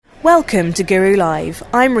Welcome to Guru Live.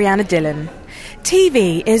 I'm Rihanna Dillon.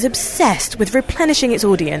 TV is obsessed with replenishing its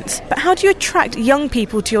audience, but how do you attract young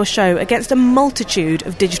people to your show against a multitude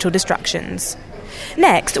of digital distractions?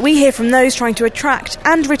 Next, we hear from those trying to attract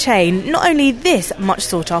and retain not only this much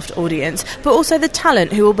sought-after audience, but also the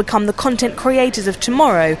talent who will become the content creators of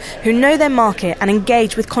tomorrow, who know their market and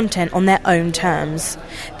engage with content on their own terms.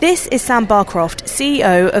 This is Sam Barcroft,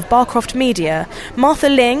 CEO of Barcroft Media, Martha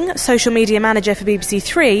Ling, social media manager for BBC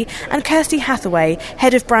Three, and Kirsty Hathaway,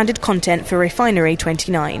 head of branded content for Refinery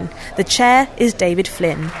 29. The chair is David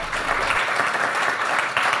Flynn.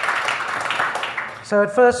 So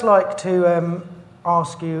I'd first like to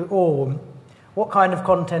ask you all what kind of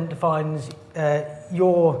content defines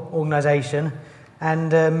your organisation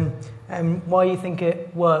and why you think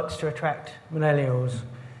it works to attract millennials.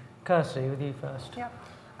 Kirsty, with you first. Yep.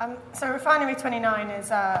 So Refinery 29 is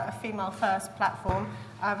a female-first platform,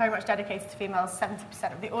 very much dedicated to females.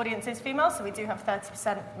 70% of the audience is female, so we do have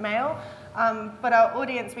 30% male. But our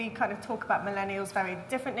audience, we kind of talk about millennials very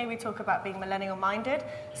differently. We talk about being millennial-minded.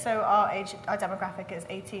 So our demographic is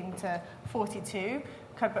 18 to 42,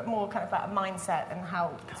 but more kind of about a mindset and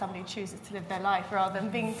how somebody chooses to live their life rather than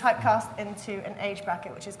being typecast into an age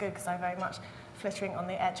bracket, which is good because I'm very much flittering on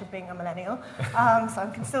the edge of being a millennial. So I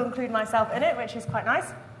can still include myself in it, which is quite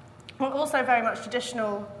nice. We're also very much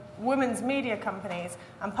traditional women's media companies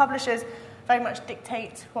and publishers very much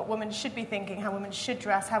dictate what women should be thinking, how women should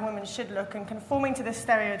dress, how women should look, and conforming to this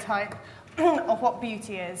stereotype of what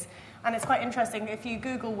beauty is. And it's quite interesting, if you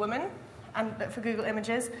Google women and look for Google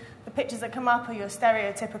images, the pictures that come up are your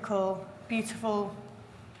stereotypical, beautiful,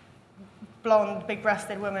 blonde,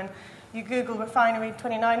 big-breasted women. You Google Refinery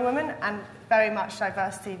 29 women, and very much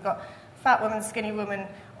diversity. You've got fat women, skinny women,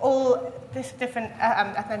 all this different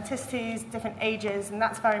ethnicities, different ages, and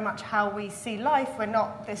that's very much how we see life. We're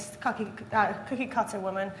not this cookie-cutter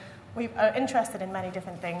woman. We are interested in many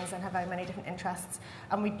different things and have very many different interests,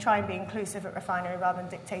 and we try and be inclusive at Refinery rather than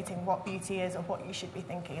dictating what beauty is or what you should be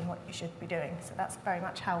thinking and what you should be doing. So that's very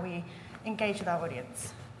much how we engage with our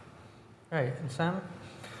audience. Great. And Sam?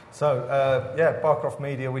 So, Barcroft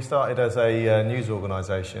Media, we started as a news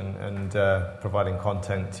organisation and providing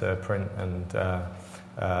content to print and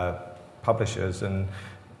publishers, and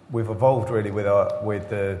we've evolved really with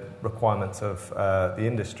the requirements of the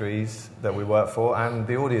industries that we work for and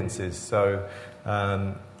the audiences. So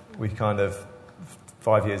we kind of,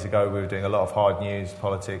 5 years ago, we were doing a lot of hard news,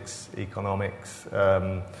 politics, economics,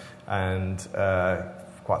 and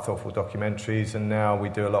quite thoughtful documentaries, and now we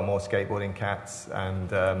do a lot more skateboarding cats and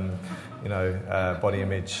body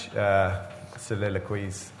image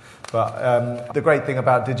soliloquies. But the great thing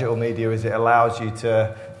about digital media is it allows you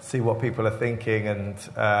to see what people are thinking,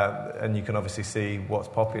 and you can obviously see what's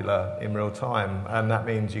popular in real time, and that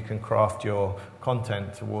means you can craft your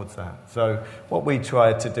content towards that. So what we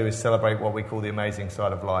try to do is celebrate what we call the amazing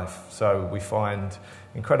side of life. So we find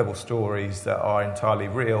incredible stories that are entirely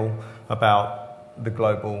real about the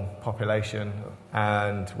global population,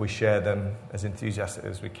 and we share them as enthusiastically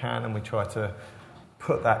as we can, and we try to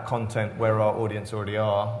put that content where our audience already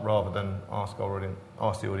are, rather than ask the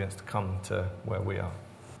audience to come to where we are.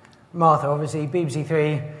 Martha, obviously BBC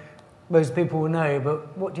Three, most people will know,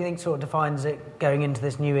 but what do you think sort of defines it going into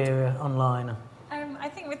this new era online? I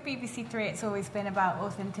think with BBC Three it's always been about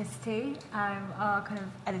authenticity. Our kind of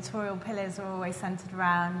editorial pillars are always centred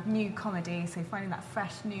around new comedy, so finding that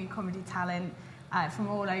fresh new comedy talent from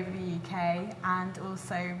all over the UK, and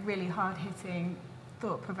also really hard-hitting,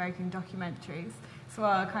 thought-provoking documentaries. So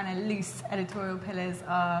our kind of loose editorial pillars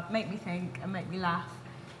are make me think and make me laugh,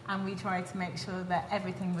 and we try to make sure that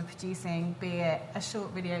everything we're producing, be it a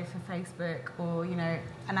short video for Facebook or,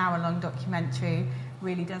 an hour-long documentary,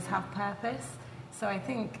 really does have purpose. So I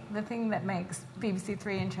think the thing that makes BBC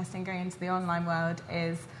Three interesting going into the online world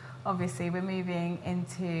is obviously we're moving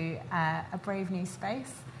into a brave new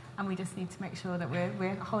space, and we just need to make sure that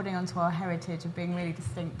we're holding on to our heritage of being really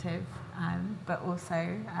distinctive, but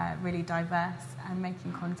also really diverse, and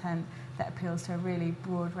making content that appeals to a really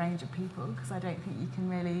broad range of people, because I don't think you can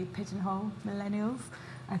really pigeonhole millennials.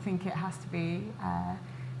 I think it has to be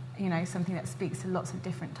something that speaks to lots of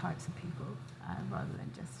different types of people rather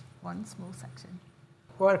than just one small section.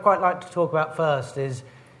 What I'd quite like to talk about first is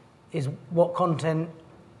what content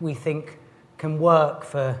we think can work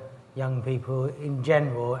for young people in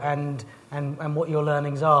general, and what your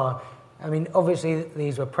learnings are. I mean, obviously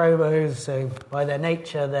these were promos, so by their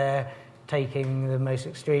nature they're taking the most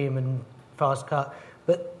extreme and fast cut.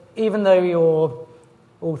 But even though you're,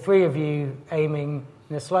 all three of you, aiming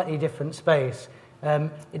in a slightly different space,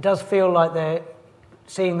 it does feel like they're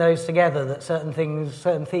seeing those together, that certain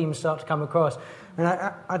themes start to come across. And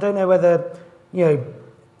I don't know whether,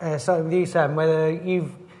 starting with you, Sam, whether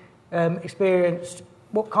you've experienced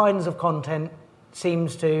what kinds of content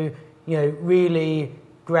seems to, really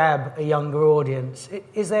grab a younger audience.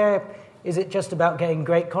 Is it just about getting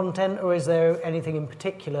great content, or is there anything in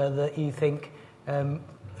particular that you think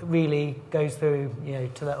really goes through,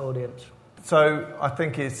 to that audience? So I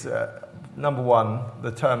think it's, number one,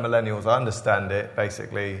 the term millennials, I understand it.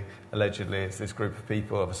 Basically, allegedly, it's this group of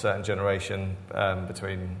people of a certain generation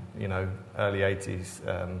between, early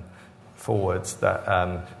 80s forwards that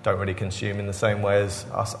don't really consume in the same way as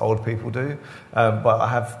us old people do. But I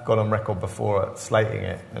have gone on record before slating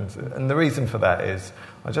it. And the reason for that is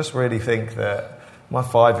I just really think that my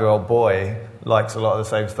 5-year-old boy likes a lot of the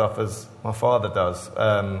same stuff as my father does,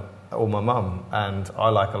 or my mum, and I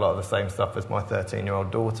like a lot of the same stuff as my 13-year-old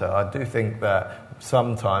daughter. I do think that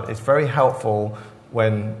sometimes it's very helpful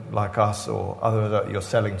when, like us or others, you're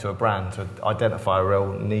selling to a brand to identify a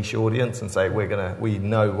real niche audience and say we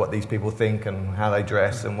know what these people think and how they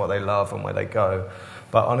dress and what they love and where they go.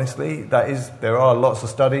 But honestly, there are lots of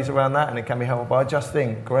studies around that, and it can be helpful. But I just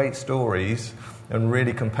think great stories and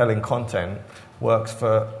really compelling content works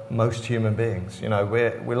for most human beings.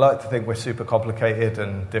 We like to think we're super complicated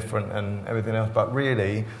and different and everything else, but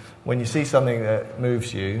really, when you see something that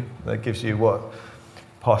moves you, that gives you what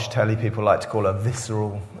posh telly people like to call a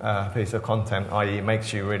visceral piece of content, i.e.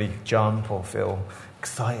 makes you really jump or feel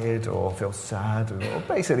excited or feel sad or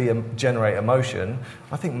basically generate emotion,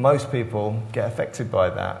 I think most people get affected by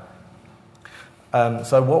that.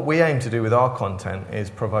 So what we aim to do with our content is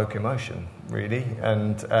provoke emotion, really.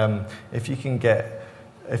 And if you can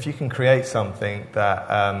create something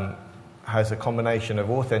that has a combination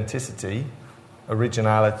of authenticity,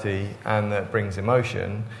 originality, and that brings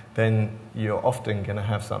emotion, then you're often going to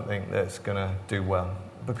have something that's going to do well.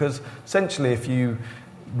 Because essentially, if you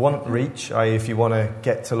want reach, i.e. if you want to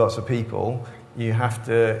get to lots of people, you have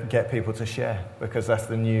to get people to share, because that's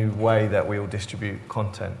the new way that we all distribute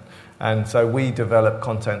content. And so we develop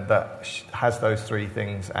content that has those three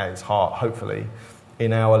things at its heart, hopefully,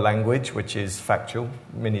 in our language, which is factual,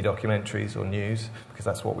 mini documentaries or news, because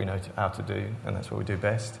that's what we know how to do, and that's what we do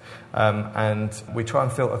best. And we try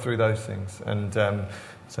and filter through those things. And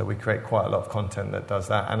so we create quite a lot of content that does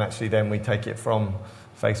that. And actually then we take it from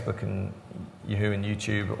Facebook and Yahoo and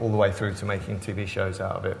YouTube all the way through to making TV shows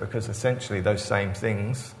out of it, because essentially those same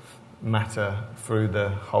things matter through the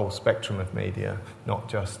whole spectrum of media, not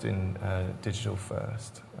just in digital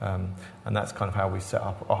first. And that's kind of how we set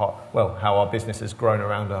up how our business has grown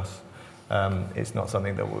around us. It's not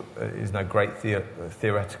something that is no great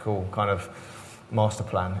theoretical kind of master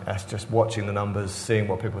plan. It's just watching the numbers, seeing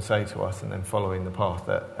what people say to us, and then following the path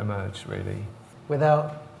that emerged, really.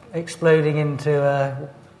 Without exploding into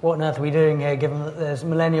what on earth are we doing here, given that there's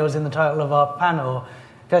millennials in the title of our panel.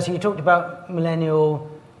 Kirsty, you talked about millennial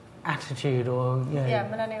attitude, or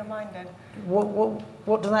millennial minded.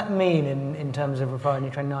 What does that mean in terms of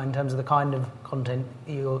Refinery 29, in terms of the kind of content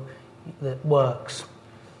that works?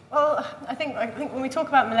 Well, I think when we talk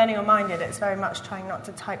about millennial minded, it's very much trying not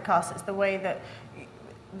to typecast. It's the way that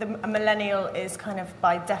a millennial is kind of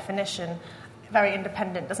by definition very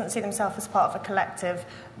independent, doesn't see themselves as part of a collective,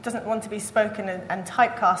 doesn't want to be spoken and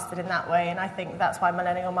typecasted in that way. And I think that's why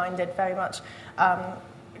millennial minded very much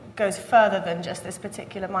goes further than just this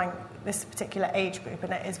particular age group,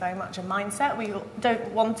 and it is very much a mindset. We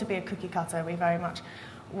don't want to be a cookie cutter. We very much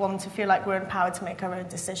want to feel like we're empowered to make our own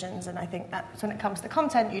decisions, and I think that when it comes to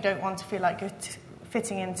content, you don't want to feel like you're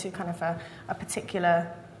fitting into kind of a particular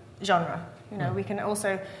genre. We can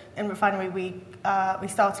also, in Refinery, we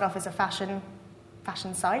started off as a fashion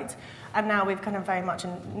site, and now we've kind of very much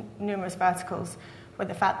in numerous verticals, with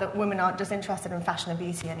the fact that women aren't just interested in fashion and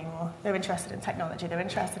beauty anymore. They're interested in technology, they're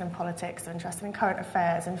interested in politics, they're interested in current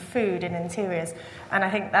affairs and food and interiors. And I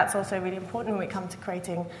think that's also really important when we come to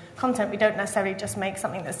creating content. We don't necessarily just make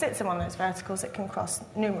something that sits in one of those verticals. It can cross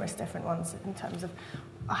numerous different ones in terms of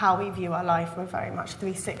how we view our life. We're very much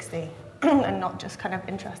 360 and not just kind of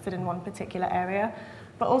interested in one particular area.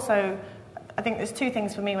 But also, I think there's two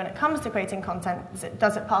things for me when it comes to creating content.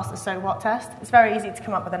 Does it pass the so what test? It's very easy to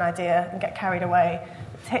come up with an idea and get carried away.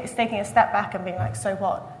 It's taking a step back and being like, so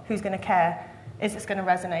what? Who's going to care? Is this going to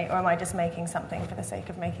resonate, or am I just making something for the sake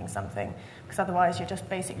of making something? Because otherwise you're just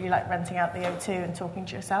basically like renting out the O2 and talking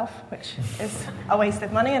to yourself, which is a waste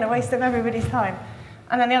of money and a waste of everybody's time.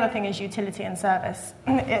 And then the other thing is utility and service.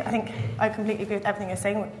 I think I completely agree with everything you're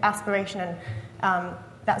saying. Aspiration and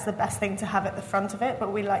that's the best thing to have at the front of it,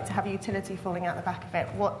 but we like to have utility falling out the back of it.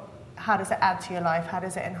 how does it add to your life? How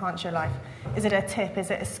does it enhance your life? Is it a tip? Is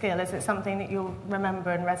it a skill? Is it something that you'll remember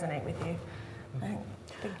and resonate with you?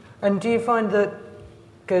 And do you find that,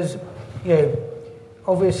 because,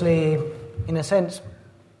 obviously, in a sense,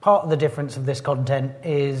 part of the difference of this content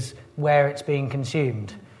is where it's being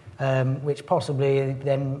consumed, which possibly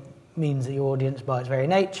then means that your audience, by its very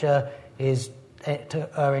nature, is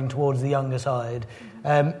erring towards the younger side.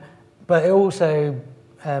 But it also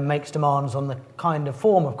makes demands on the kind of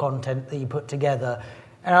form of content that you put together.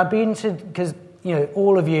 And I'd be interested, because,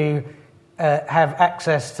 all of you have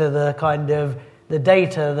access to the kind of the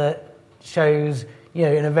data that shows,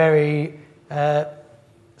 in a very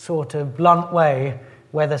sort of blunt way,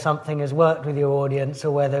 whether something has worked with your audience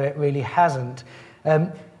or whether it really hasn't.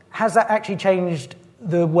 Has that actually changed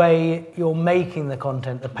the way you're making the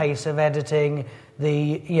content, the pace of editing,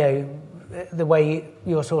 the way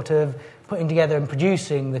you're sort of putting together and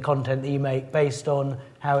producing the content that you make based on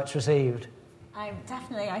how it's received?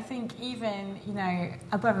 Definitely. I think even,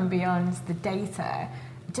 above and beyond the data,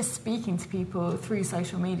 just speaking to people through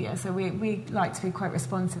social media. So we like to be quite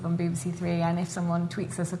responsive on BBC Three, and if someone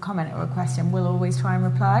tweets us a comment or a question, we'll always try and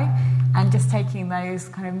reply. And just taking those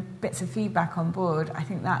kind of bits of feedback on board, I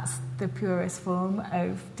think that's the purest form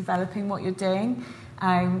of developing what you're doing.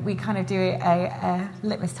 We kind of do a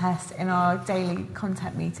litmus test in our daily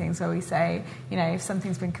content meetings where we say, if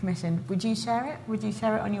something's been commissioned, would you share it? Would you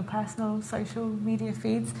share it on your personal social media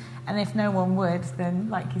feeds? And if no one would, then,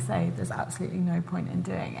 like you say, there's absolutely no point in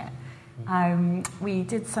doing it. We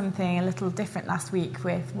did something a little different last week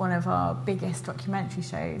with one of our biggest documentary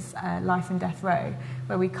shows, Life and Death Row,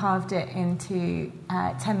 where we carved it into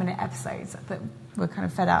 10-minute episodes that were kind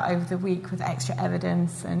of fed out over the week with extra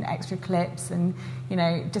evidence and extra clips and,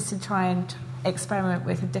 just to try and experiment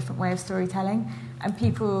with a different way of storytelling. And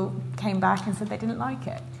people came back and said they didn't like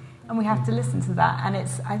it. And we have to listen to that. And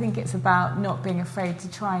I think it's about not being afraid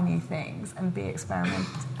to try new things and be experiment.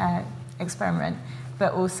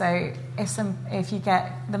 But also, if you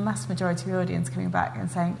get the mass majority of your audience coming back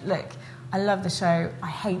and saying, look, I love the show, I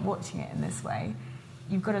hate watching it in this way,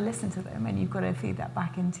 you've got to listen to them and you've got to feed that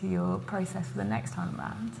back into your process for the next time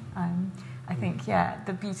around. I think,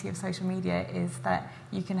 the beauty of social media is that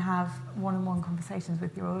you can have one-on-one conversations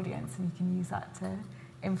with your audience and you can use that to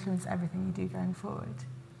influence everything you do going forward.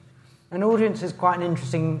 An audience is quite an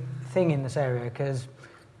interesting thing in this area, because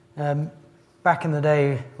back in the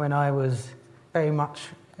day when I was very much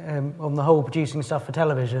on the whole producing stuff for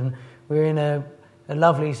television, we were in a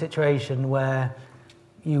lovely situation where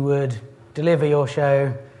you would deliver your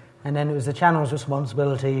show and then it was the channel's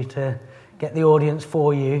responsibility to get the audience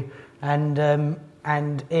for you, and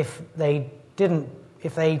if the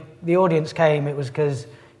audience came, it was because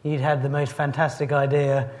you'd had the most fantastic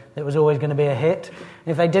idea that was always going to be a hit.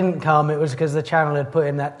 If they didn't come, it was because the channel had put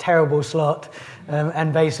in that terrible slot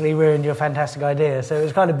and basically ruined your fantastic idea. So it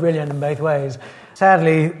was kind of brilliant in both ways.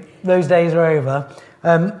 Sadly, those days are over.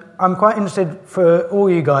 I'm quite interested for all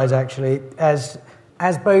you guys, actually, as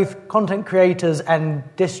both content creators and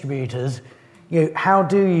distributors, how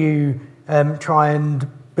do you try and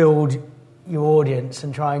build your audience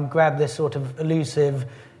and try and grab this sort of elusive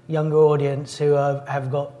younger audience who have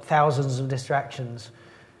got thousands of distractions?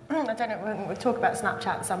 I don't know, we'll talk about Snapchat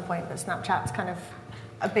at some point, but Snapchat's kind of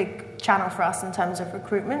a big channel for us in terms of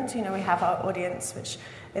recruitment. We have our audience, which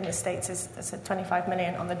in the States is 25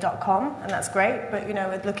 million on the .com, and that's great. But,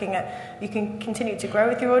 we're looking at, you can continue to grow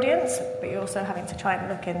with your audience, but you're also having to try and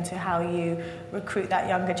look into how you recruit that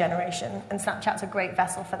younger generation. And Snapchat's a great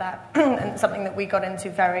vessel for that, and something that we got into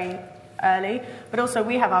very early. But also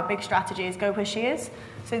we have our big strategy is go where she is.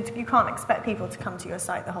 So you can't expect people to come to your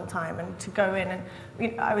site the whole time and to go in.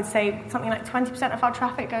 And I would say something like 20% of our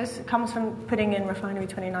traffic comes from putting in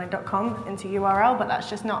refinery29.com into URL, but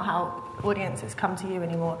that's just not how audiences come to you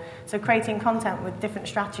anymore. So creating content with different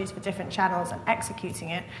strategies for different channels and executing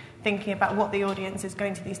it, thinking about what the audience is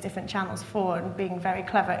going to these different channels for, and being very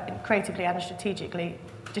clever and creatively and strategically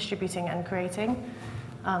distributing and creating.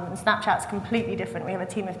 And Snapchat's completely different. We have a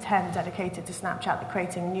team of 10 dedicated to Snapchat,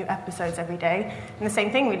 creating new episodes every day. And the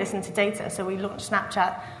same thing, we listen to data. So we launched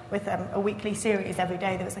Snapchat with a weekly series every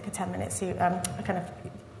day. There was like a 10-minute kind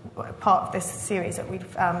of part of this series that we'd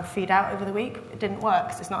feed out over the week. It didn't work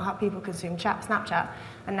because it's not how people consume Snapchat.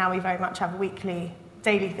 And now we very much have weekly,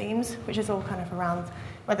 daily themes, which is all kind of around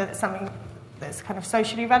whether it's something that's kind of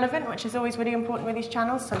socially relevant, which is always really important with these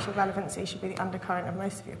channels. Social relevancy should be the undercurrent of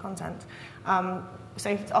most of your content. So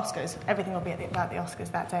if it's Oscars, everything will be about the Oscars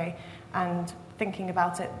that day, and thinking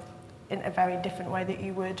about it in a very different way that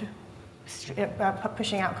you would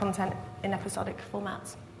pushing out content in episodic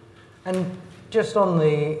formats. And just on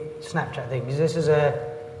the Snapchat thing, because this is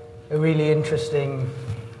a really interesting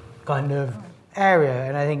kind of area,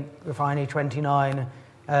 and I think Refinery 29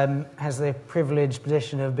 has the privileged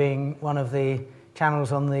position of being one of the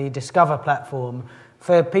channels on the Discover platform.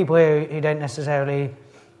 For people who haven't necessarily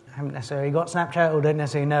got Snapchat or don't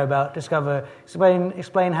necessarily know about Discover,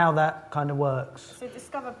 explain how that kind of works. So the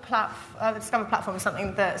Discover platform is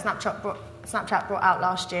something that Snapchat brought out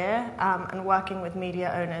last year, and working with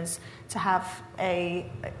media owners to have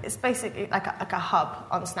it's basically like a hub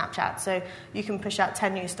on Snapchat. So you can push out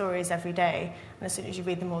 10 new stories every day, and as soon as you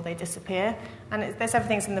read them all, they disappear. And there's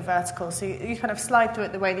everything's in the vertical, so you kind of slide through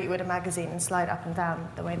it the way that you would a magazine, and slide up and down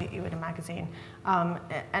the way that you would a magazine.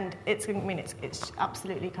 And it's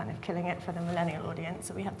absolutely kind of killing it for the millennial audience.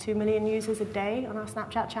 So we have 2 million users a day on our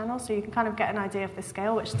Snapchat channel, so you can kind of get an idea of the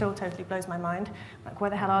scale, which still totally blows my mind. Like, where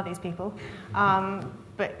the hell are these people?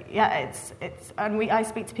 But yeah, I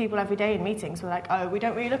speak to people every day in meetings. We're like, oh, we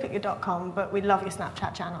don't really look at your .com, but we love your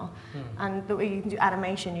Snapchat channel. And the way you can do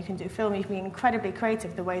animation, you can do film, you can be incredibly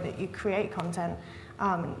creative the way that you create content,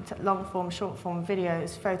 long form, short form,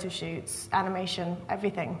 videos, photo shoots, animation,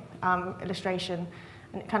 everything, illustration,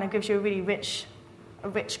 and it kind of gives you a really rich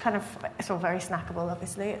kind of, it's all very snackable,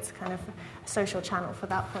 obviously. It's kind of a social channel for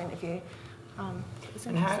that point of view. It's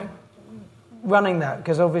interesting. Running that,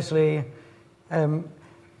 because obviously the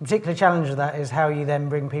particular challenge of that is how you then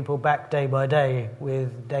bring people back day by day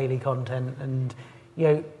with daily content, and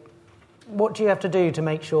what do you have to do to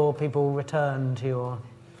make sure people return to your...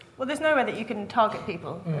 Well, there's no way that you can target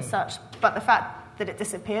people as such, but the fact that it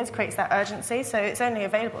disappears creates that urgency, so it's only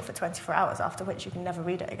available for 24 hours, after which you can never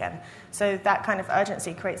read it again. So that kind of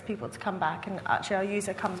urgency creates people to come back, and actually our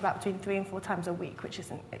user comes back between 3 and 4 times a week, which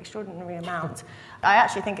is an extraordinary amount. I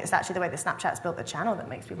actually think it's actually the way that Snapchat's built the channel that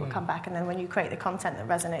makes people come back, and then when you create the content that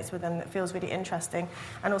resonates with them, that feels really interesting,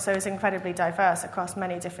 and also is incredibly diverse across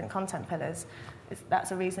many different content pillars,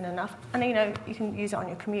 that's a reason enough. And you can use it on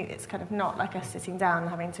your commute. It's kind of not like us sitting down and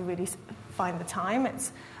having to really find the time.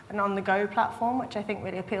 It's an on-the-go platform, which I think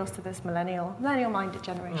really appeals to this millennial-minded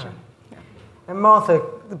generation. Yeah. And Martha,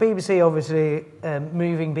 the BBC obviously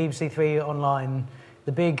moving BBC Three online,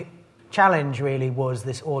 the big challenge really was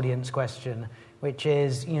this audience question, which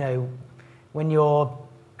is, when you're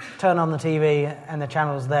turn on the TV and the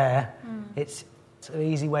channel's there, it's an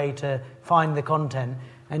easy way to find the content.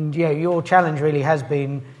 And your challenge really has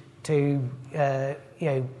been to,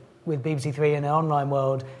 with BBC Three in the online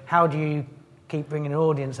world, how do you keep bringing an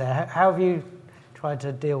audience there? How have you tried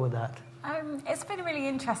to deal with that? It's been really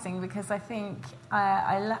interesting because I think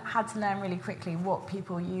I had to learn really quickly what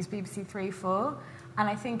people use BBC Three for. And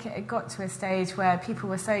I think it got to a stage where people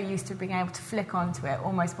were so used to being able to flick onto it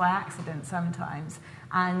almost by accident sometimes.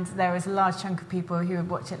 And there was a large chunk of people who would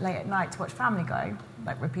watch it late at night to watch Family Guy,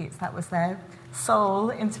 like repeats. That was their sole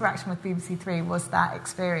interaction with BBC Three, was that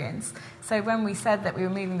experience. So when we said that we were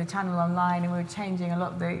moving the channel online and we were changing a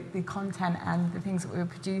lot of the content and the things that we were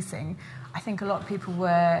producing, I think a lot of people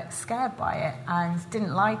were scared by it and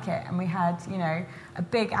didn't like it. And we had, a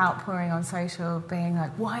big outpouring on social being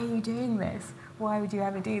like, why are you doing this? Why would you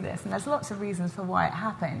ever do this? And there's lots of reasons for why it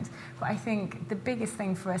happened. But I think the biggest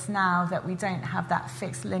thing for us now that we don't have that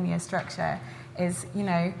fixed linear structure is,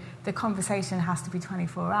 the conversation has to be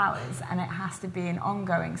 24 hours and it has to be an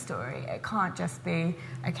ongoing story. It can't just be,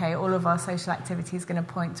 okay, all of our social activity is going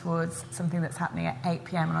to point towards something that's happening at 8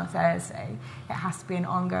 p.m. on a Thursday. It has to be an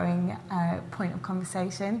ongoing point of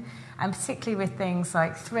conversation, and particularly with things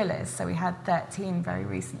like thrillers. So we had 13 very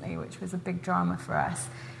recently, which was a big drama for us.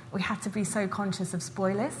 We had to be so conscious of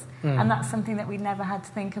spoilers, and that's something that we never had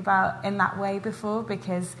to think about in that way before,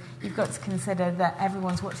 because you've got to consider that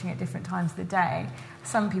everyone's watching at different times of the day.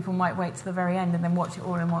 Some people might wait till the very end and then watch it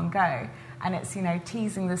all in one go, and it's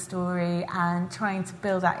teasing the story and trying to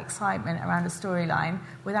build that excitement around a storyline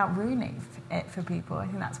without ruining it for people. I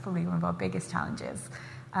think that's probably one of our biggest challenges.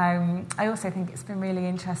 I also think it's been really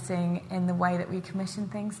interesting in the way that we commission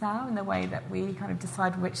things now, and the way that we kind of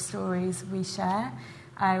decide which stories we share.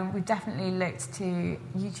 We've definitely looked to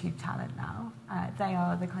YouTube talent now. They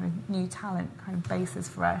are the kind of new talent kind of basis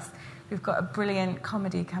for us. We've got a brilliant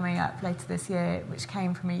comedy coming up later this year, which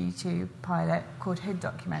came from a YouTube pilot called Hood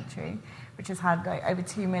Documentary, which has had over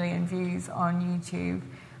 2 million views on YouTube.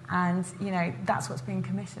 And, that's what's being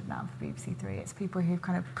commissioned now for BBC Three. It's people who've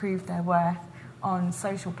kind of proved their worth on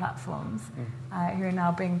social platforms, who are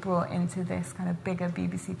now being brought into this kind of bigger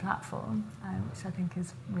BBC platform, which I think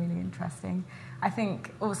is really interesting. I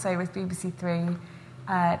think also with BBC Three,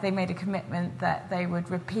 they made a commitment that they would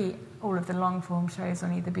repeat all of the long-form shows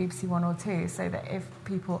on either BBC One or Two, so that if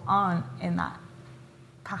people aren't in that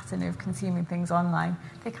pattern of consuming things online,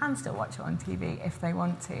 they can still watch it on TV if they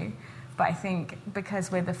want to. But I think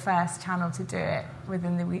because we're the first channel to do it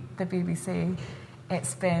within the BBC,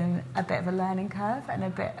 it's been a bit of a learning curve and a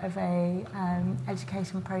bit of a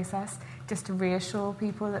education process just to reassure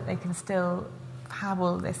people that they can still have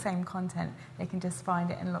all this same content. They can just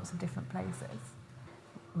find it in lots of different places.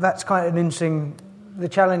 That's quite an interesting... The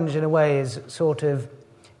challenge, in a way, is sort of,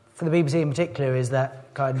 for the BBC in particular, is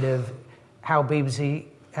that kind of how the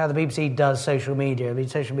BBC does social media. I mean,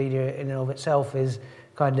 social media in and of itself is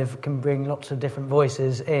kind of can bring lots of different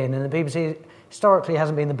voices in, and the BBC historically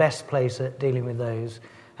hasn't been the best place at dealing with those.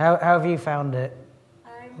 How have you found it?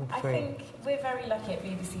 I think we're very lucky at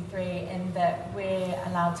BBC Three in that we're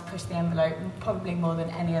allowed to push the envelope probably more than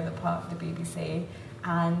any other part of the BBC,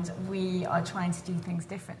 and we are trying to do things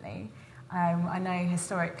differently. I know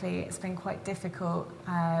historically it's been quite difficult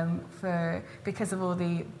because of all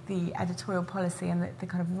the editorial policy and the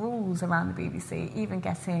kind of rules around the BBC. Even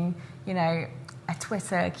getting, a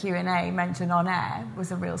Twitter Q&A mentioned on air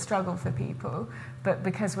was a real struggle for people. But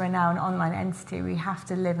because we're now an online entity, we have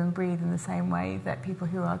to live and breathe in the same way that people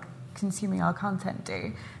who are consuming our content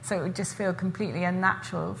do. So it would just feel completely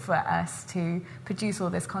unnatural for us to produce all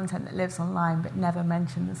this content that lives online but never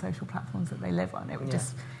mention the social platforms that they live on.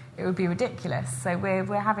 It would be ridiculous. So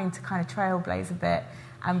we're having to kind of trailblaze a bit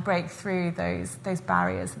and break through those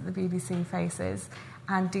barriers that the BBC faces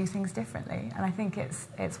and do things differently. And I think it's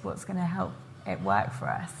what's going to help it work for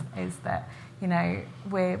us is that,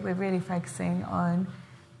 we're really focusing on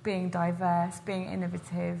being diverse, being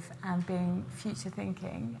innovative and being future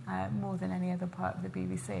thinking more than any other part of the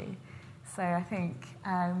BBC. So I think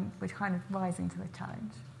we're kind of rising to the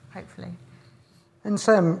challenge, hopefully. And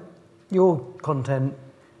Sam, your content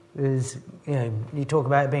is, you talk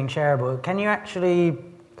about it being shareable. Can you actually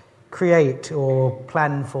create or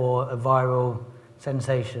plan for a viral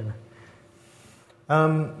sensation?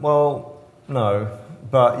 Well, no,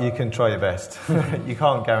 but you can try your best. You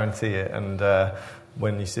can't guarantee it. And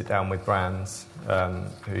when you sit down with brands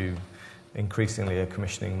who increasingly are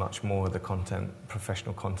commissioning much more of the content,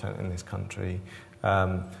 professional content in this country,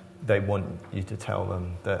 they want you to tell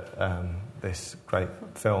them that this great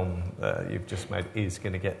film that you've just made is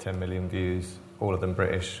going to get 10 million views, all of them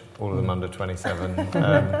British, all of them under 27.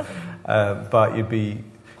 But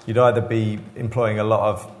you'd either be employing a lot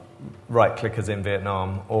of right-clickers in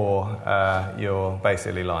Vietnam or you're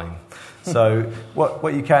basically lying. So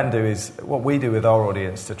what you can do is, what we do with our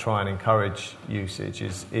audience to try and encourage usage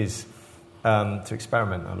is to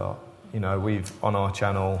experiment a lot. We've, on our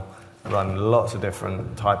channel, run lots of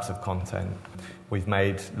different types of content. We've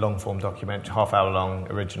made long-form documentary, half-hour-long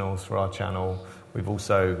originals for our channel. We've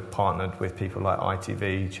also partnered with people like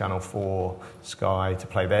ITV, Channel 4, Sky to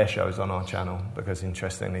play their shows on our channel because,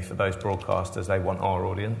 interestingly, for those broadcasters, they want our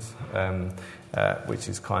audience, which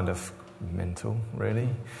is kind of mental, really.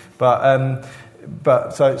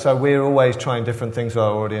 But so we're always trying different things with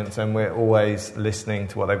our audience, and we're always listening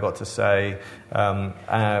to what they've got to say.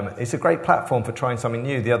 It's a great platform for trying something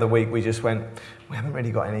new. The other week we just went, we haven't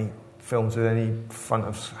really got any films with any front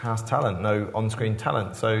of house talent, no on-screen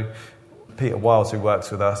talent. So Peter Wiles, who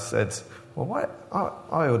works with us, said, well,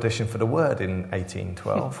 I auditioned for The Word in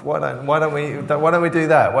 1812. Why don't we do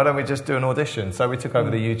that? Why don't we just do an audition? So we took over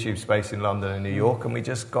the YouTube space in London and New York, and we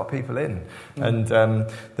just got people in. And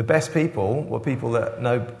the best people were people that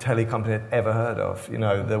no telly company had ever heard of.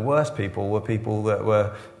 The worst people were people that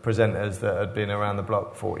were presenters that had been around the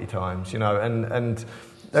block 40 times. And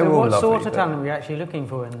so what sort of talent were you actually looking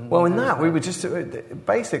for? We were just...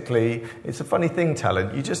 Basically, it's a funny thing,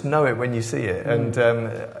 talent. You just know it when you see it. And,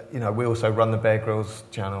 we also run the Bear Grylls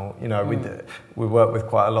channel. We work with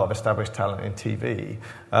quite a lot of established talent in TV.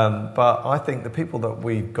 But I think the people that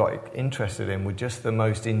we got interested in were just the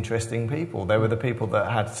most interesting people. They were the people that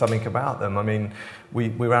had something about them. I mean, we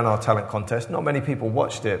ran our talent contest. Not many people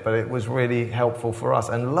watched it, but it was really helpful for us.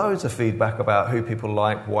 And loads of feedback about who people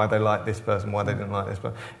like, why they like this person, why they didn't like this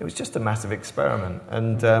person. It was just a massive experiment.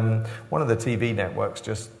 And one of the TV networks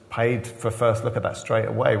just paid for first look at that straight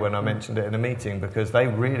away when I mentioned it in a meeting, because they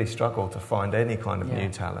really struggled to find any kind of new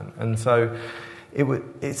talent. And so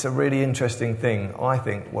it's a really interesting thing. I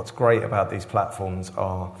think what's great about these platforms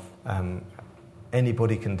are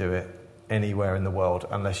anybody can do it anywhere in the world,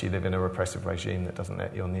 unless you live in a repressive regime that doesn't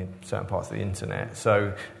let you on certain parts of the internet.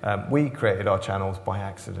 So we created our channels by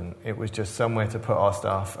accident. It was just somewhere to put our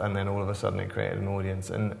stuff, and then all of a sudden it created an audience.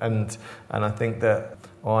 And I think that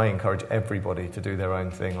I encourage everybody to do their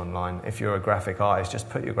own thing online. If you're a graphic artist, just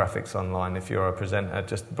put your graphics online. If you're a presenter,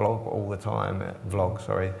 just vlog all the time. But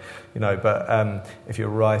if you're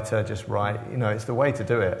a writer, just write. It's the way to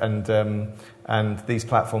do it. And these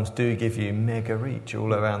platforms do give you mega reach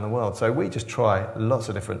all around the world. So we just try lots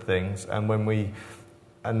of different things.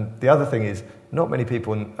 And the other thing is, not many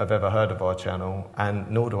people have ever heard of our channel, and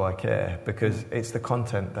nor do I care, because it's the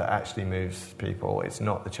content that actually moves people. It's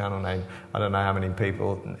not the channel name. I don't know how many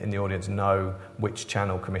people in the audience know which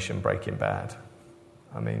channel commissioned Breaking Bad.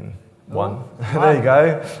 I mean, one. There you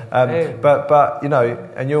go. But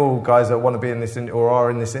and you're all guys that want to be in this or are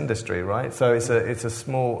in this industry, right? So it's a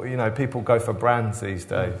small. People go for brands these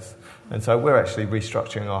days. And so we're actually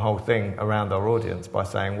restructuring our whole thing around our audience by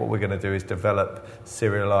saying what we're going to do is develop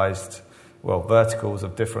serialized, verticals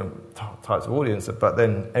of different types of audience, but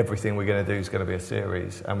then everything we're going to do is going to be a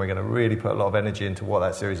series, and we're going to really put a lot of energy into what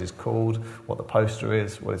that series is called, what the poster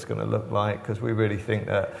is, what it's going to look like, because we really think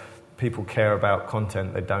that people care about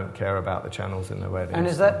content, they don't care about the channels in their weddings. And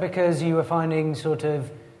is that because you were finding sort of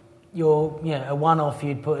a one-off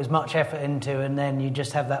you'd put as much effort into, and then you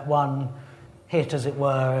just have that one hit, as it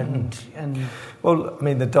were, and well, I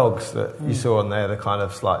mean, the dogs that you saw on there, the kind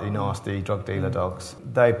of slightly nasty drug dealer dogs,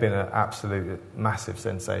 they've been an absolute massive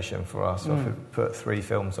sensation for us. We've put 3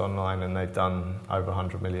 films online, and they've done over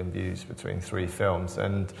 100 million views between 3 films,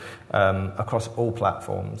 and across all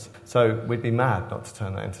platforms. So we'd be mad not to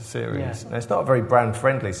turn that into a series. Now, it's not a very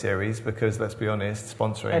brand-friendly series because, let's be honest,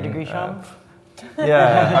 sponsoring... Pedigree Charm?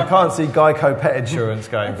 I can't see Geico Pet Insurance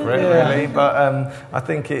going for it, really. But I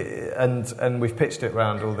think and we've pitched it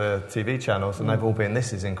around all the TV channels, and they've all been,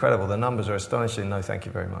 this is incredible. The numbers are astonishing. No, thank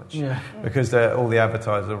you very much. Because all the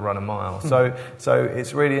advertisers run a mile. So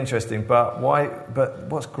it's really interesting. But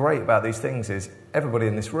what's great about these things is everybody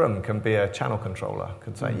in this room can be a channel controller,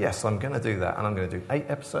 can say, yes, I'm going to do that, and I'm going to do 8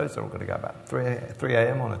 episodes, they're all going to go about 3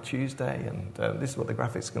 a.m. on a Tuesday, and this is what the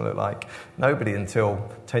graphics are going to look like. Nobody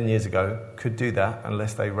until 10 years ago could do that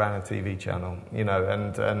unless they ran a TV channel,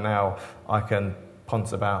 and now I can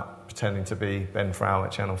ponce about pretending to be Ben Frau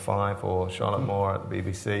at Channel 5 or Charlotte Moore at the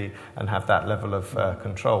BBC and have that level of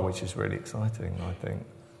control, which is really exciting, I think.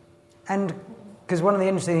 And because one of the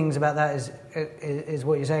interesting things about that is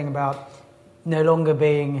what you're saying about no longer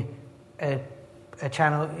being a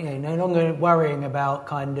channel, no longer worrying about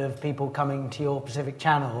kind of people coming to your specific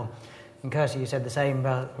channel. And Kirsty, you said the same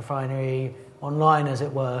about Refinery Online, as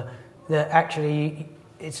it were, that actually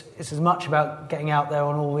it's as much about getting out there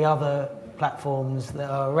on all the other platforms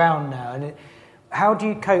that are around now. And how do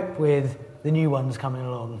you cope with the new ones coming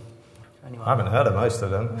along? I haven't heard of most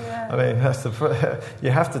of them. I mean,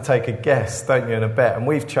 you have to take a guess, don't you, and a bet. And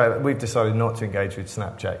we've decided not to engage with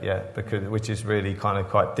Snapchat yet, which is really kind of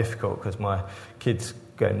quite difficult because my kids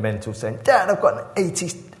going mental saying, "Dad, I've got an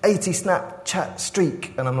 80 Snapchat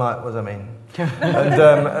streak," and I'm like, "What does that mean?"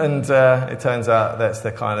 and it turns out that's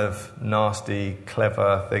the kind of nasty,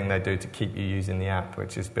 clever thing they do to keep you using the app,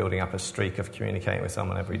 which is building up a streak of communicating with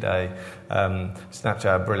someone every day. Snapchat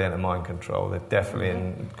are brilliant at mind control. They're definitely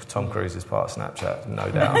in Tom Cruise is part of Snapchat,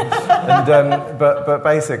 no doubt. But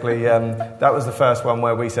basically, that was the first one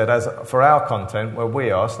where we said, as for our content, where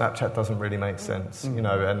we are, Snapchat doesn't really make sense,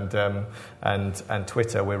 and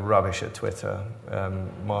Twitter, we're rubbish at Twitter.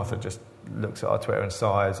 Martha just looks at our Twitter and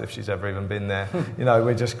sighs if she's ever even been there.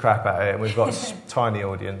 We're just crap at it, and we've got a tiny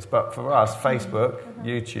audience. But for us, Facebook,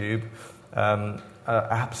 YouTube, are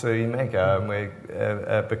absolutely mega, and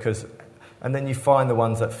and then you find the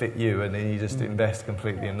ones that fit you, and then you just invest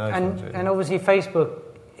completely in those ones. Really. And obviously, Facebook,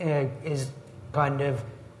 is kind of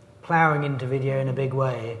ploughing into video in a big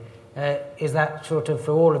way. Is that sort of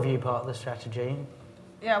for all of you part of the strategy?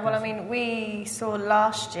 Yeah, well, I mean, we saw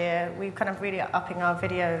last year, we kind of really upping our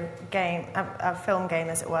video game, our film game,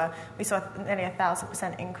 as it were. We saw nearly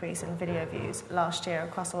 1,000% increase in video views last year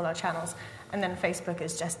across all our channels. And then Facebook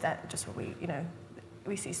is just what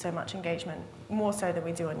we see so much engagement, more so than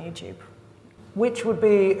we do on YouTube. Which would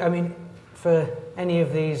be, I mean, for any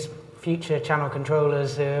of these future channel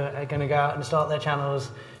controllers who are going to go out and start their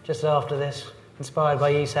channels just after this, inspired by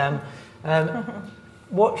you, Sam,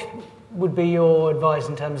 what would be your advice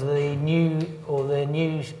in terms of the new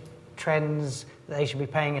trends that they should be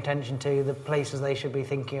paying attention to, the places they should be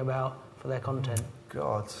thinking about for their content?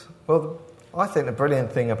 God. Well, I think the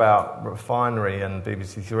brilliant thing about Refinery and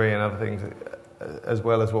BBC Three and other things, as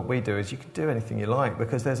well as what we do, is you can do anything you like,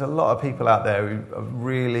 because there's a lot of people out there who are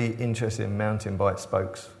really interested in mountain bike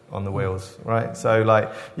spokes on the wheels, right? So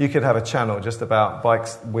like you could have a channel just about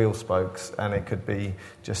bikes, wheel spokes, and it could be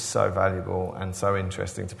just so valuable and so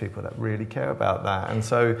interesting to people that really care about that. And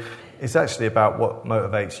so it's actually about what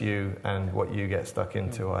motivates you and what you get stuck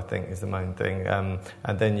into, I think, is the main thing. And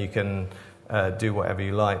then you can do whatever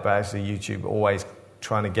you like, but actually YouTube always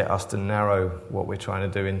trying to get us to narrow what we're trying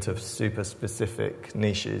to do into super specific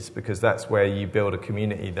niches, because that's where you build a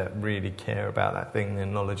community that really care about that thing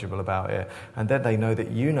and knowledgeable about it, and then they know that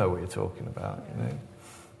you know what you're talking about, you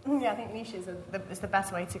know. Yeah, I think niches is the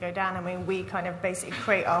best way to go down. I mean, we kind of basically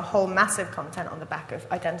create our whole massive content on the back of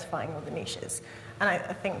identifying all the niches. And I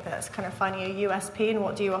think that's kind of finding a USP and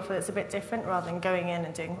what do you offer that's a bit different, rather than going in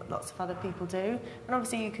and doing what lots of other people do. And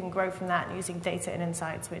obviously you can grow from that using data and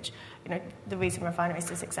insights, which, you know, the reason Refinery is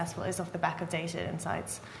so successful is off the back of data and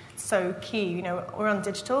insights. So key, you know, we're on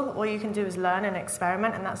digital. All you can do is learn and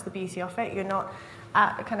experiment, and that's the beauty of it. You're not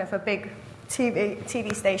at a kind of a big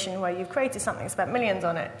TV station where you've created something, spent millions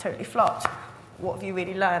on it, totally flopped. What have you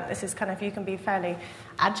really learned? This is kind of, you can be fairly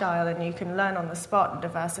agile and you can learn on the spot and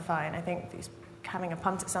diversify. And I think having a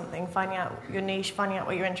punt at something, finding out your niche, finding out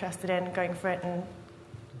what you're interested in, going for it, and,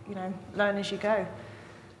 you know, learn as you go.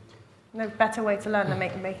 No better way to learn than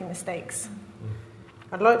making mistakes.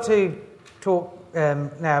 I'd like to talk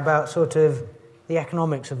now about sort of the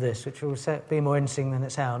economics of this, which will be more interesting than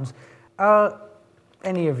it sounds. Are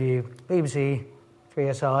any of you, BBC Three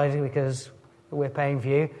aside, because we're paying for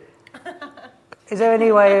you, is there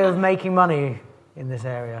any way of making money in this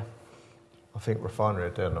area? I think Refinery are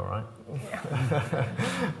doing all right.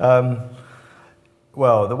 Yeah.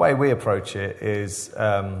 Well, the way we approach it is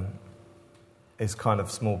kind of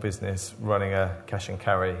small business running a cash and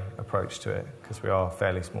carry approach to it, because we are a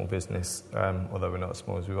fairly small business, although we're not as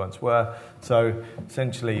small as we once were. So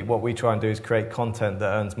essentially what we try and do is create content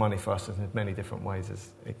that earns money for us in as many different ways as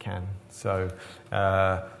it can. So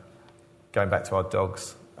going back to our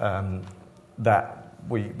dogs, that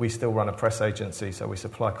we still run a press agency, so we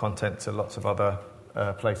supply content to lots of other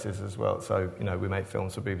places as well. So, you know, we make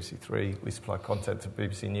films for BBC Three, we supply content to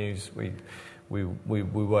BBC News, we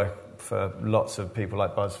work for lots of people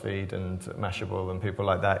like BuzzFeed and Mashable and people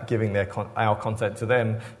like that, giving our content to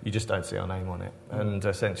them. You just don't see our name on it, and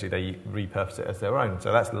essentially they repurpose it as their own.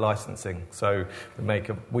 So that's licensing. So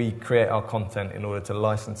we create our content in order to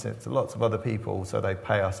license it to lots of other people, so they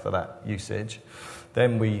pay us for that usage.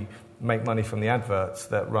 Then we make money from the adverts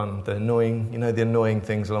that run the annoying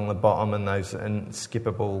things along the bottom and those and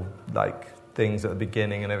skippable things at the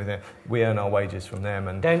beginning and everything. We earn our wages from them.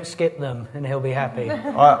 And don't skip them, and he'll be happy.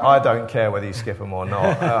 I don't care whether you skip them or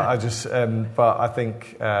not. But I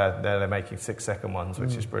think they're making 6-second ones,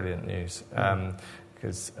 which is brilliant news.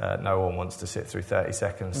 Because no one wants to sit through 30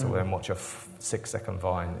 seconds to then watch a 6-second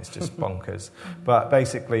Vine. It's just bonkers. But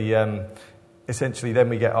basically, essentially, then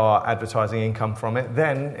we get our advertising income from it.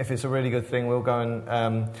 Then, if it's a really good thing, we'll go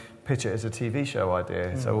and pitch it as a TV show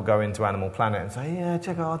idea. So we'll go into Animal Planet and say, yeah,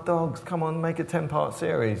 check out our dogs, come on, make a 10-part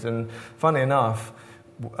series. And funny enough,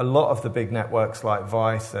 a lot of the big networks like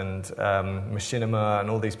Vice and Machinima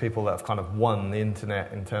and all these people that have kind of won the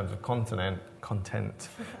internet in terms of content,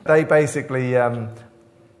 they basically are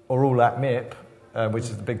all at MIP, which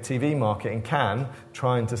is the big TV market in Cannes,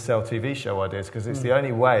 trying to sell TV show ideas, because it's the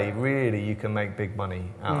only way, really, you can make big money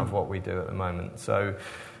out of what we do at the moment. So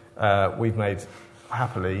we've made,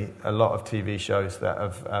 happily, a lot of TV shows that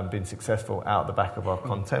have been successful out the back of our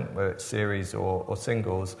content, whether it's series or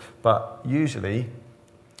singles. But usually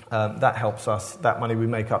that helps us, that money we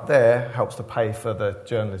make up there helps to pay for the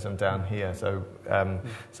journalism down here. So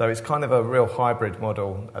it's kind of a real hybrid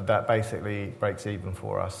model that basically breaks even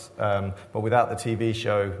for us. But without the TV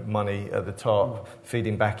show money at the top,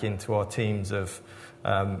 feeding back into our teams of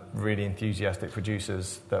really enthusiastic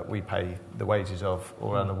producers that we pay the wages of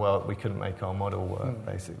all around the world, we couldn't make our model work,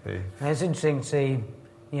 basically. And it's interesting to see,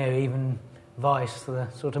 even Vice, the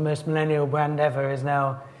sort of most millennial brand ever, is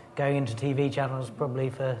now going into TV channels, probably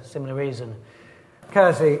for a similar reason.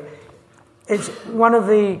 Kirsty, it's one of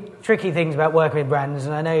the tricky things about working with brands,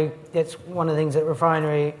 and I know it's one of the things that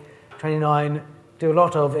Refinery 29 do a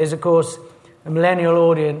lot of, is, of course, a millennial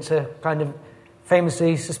audience are kind of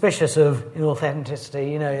famously suspicious of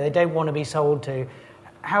inauthenticity. They don't want to be sold to.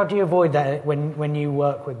 How do you avoid that when you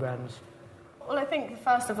work with brands? Well, I think,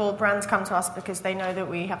 first of all, brands come to us because they know that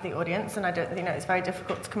we have the audience, and it's very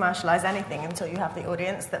difficult to commercialise anything until you have the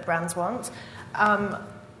audience that brands want.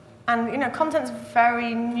 And, content's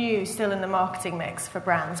very new still in the marketing mix for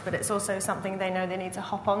brands, but it's also something they know they need to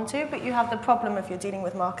hop onto. But you have the problem if you're dealing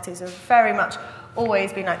with marketers of very much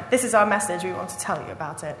always being like, this is our message, we want to tell you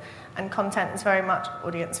about it. And content is very much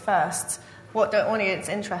audience first. What the audience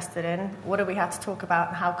interested in? What do we have to talk about?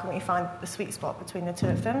 And how can we find the sweet spot between the two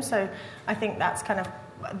of them? So I think that's kind of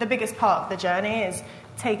the biggest part of the journey, is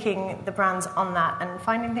taking the brands on that and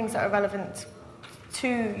finding things that are relevant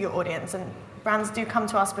to your audience. And brands do come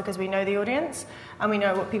to us because we know the audience and we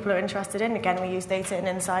know what people are interested in. Again, we use data and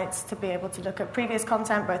insights to be able to look at previous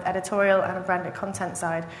content, both editorial and a branded content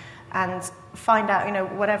side, and find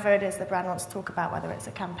out, whatever it is the brand wants to talk about, whether it's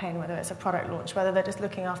a campaign, whether it's a product launch, whether they're just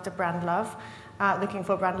looking after brand love, looking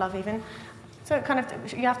for brand love even. So it kind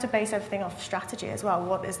of, you have to base everything off strategy as well.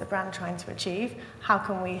 What is the brand trying to achieve? How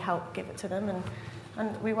can we help give it to them?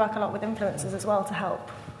 And we work a lot with influencers as well to help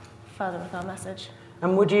further with our message.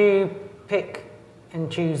 And would you pick and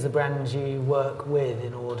choose the brands you work with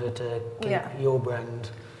in order to keep your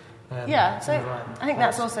brand? I think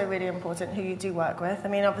that's also really important, who you do work with. I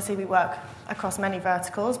mean, obviously we work across many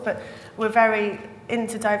verticals, but we're very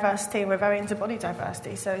into diversity and we're very into body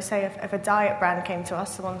diversity. So say if a diet brand came to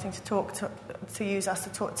us wanting to use us to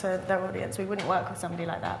talk to their audience, we wouldn't work with somebody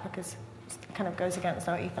like that because it kind of goes against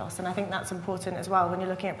our ethos. And I think that's important as well. When you're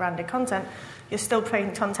looking at branded content, you're still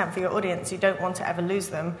creating content for your audience. You don't want to ever lose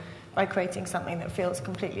them by creating something that feels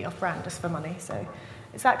completely off-brand just for money. So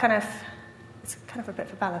it's that kind of... It's kind of a bit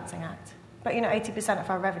of a balancing act. But 80%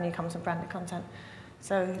 of our revenue comes from branded content.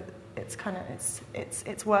 So it's kind of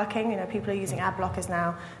it's working. People are using ad blockers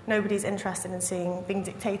now. Nobody's interested in being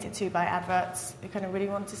dictated to by adverts. We kind of really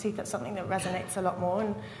want to see that's something that resonates a lot more.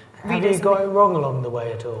 And have you got it wrong along the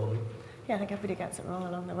way at all? Yeah, I think everybody gets it wrong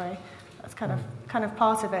along the way. That's kind of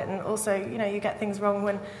part of it. And also, you get things wrong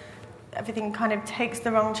when everything kind of takes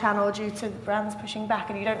the wrong channel due to the brands pushing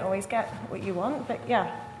back, and you don't always get what you want. But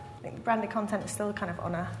yeah. I think branded content is still kind of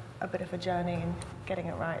on a bit of a journey and getting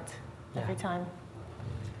it right every time.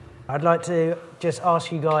 I'd like to just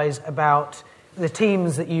ask you guys about the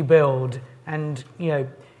teams that you build. And,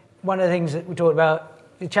 one of the things that we talked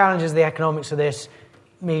about, the challenges, the economics of this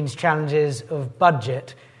means challenges of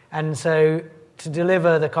budget. And so to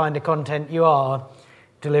deliver the kind of content you are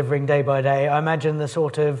delivering day by day, I imagine the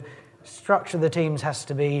sort of structure of the teams has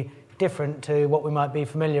to be different to what we might be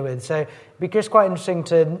familiar with. So it'd be just quite interesting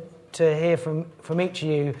to hear from each of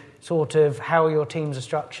you sort of how your teams are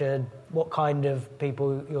structured, what kind of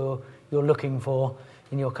people you're looking for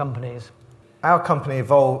in your companies. Our company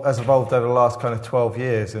has evolved over the last kind of 12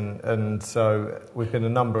 years, and so we've been a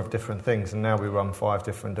number of different things, and now we run 5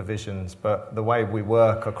 different divisions. But the way we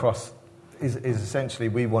work across is essentially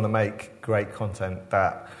we want to make great content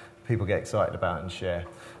that people get excited about and share.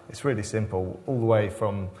 It's really simple, all the way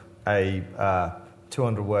from a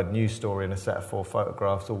 200-word news story and a set of 4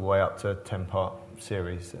 photographs all the way up to a 10-part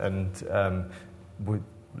series. And we're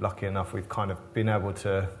lucky enough we've kind of been able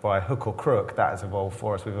to, by hook or crook, that has evolved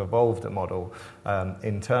for us. We've evolved a model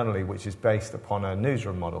internally which is based upon a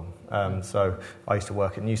newsroom model. So I used to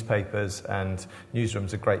work at newspapers, and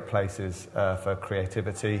newsrooms are great places for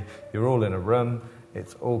creativity. You're all in a room,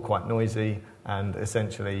 it's all quite noisy, and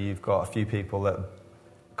essentially you've got a few people that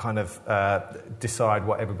kind of decide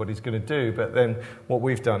what everybody's going to do. But then what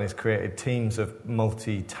we've done is created teams of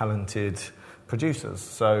multi-talented producers.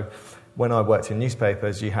 So when I worked in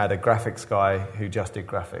newspapers, you had a graphics guy who just did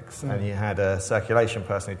graphics, and you had a circulation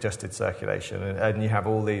person who just did circulation, and you have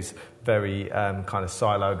all these very kind of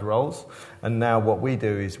siloed roles. And now what we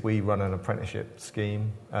do is we run an apprenticeship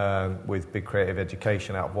scheme with Big Creative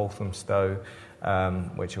Education out of Walthamstow,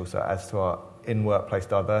 which also adds to our in-workplace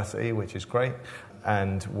diversity, which is great.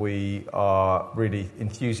 And we are really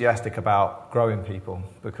enthusiastic about growing people,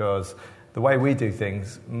 because the way we do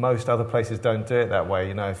things, most other places don't do it that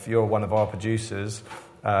way. If you're one of our producers,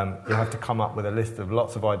 you have to come up with a list of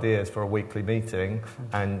lots of ideas for a weekly meeting,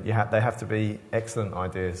 and they have to be excellent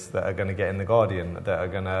ideas that are going to get in The Guardian, that are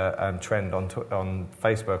going to trend on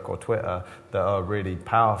Facebook or Twitter, that are really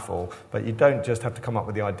powerful. But you don't just have to come up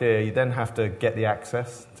with the idea, you then have to get the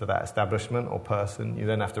access to that establishment or person, you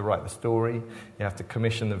then have to write the story, you have to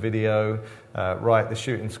commission the video, write the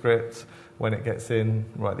shooting script. When it gets in,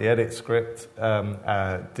 write the edit script,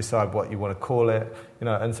 decide what you want to call it,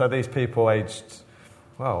 and so these people aged,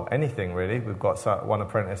 well, anything really. We've got one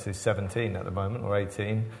apprentice who's 17 at the moment, or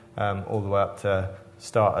 18, all the way up to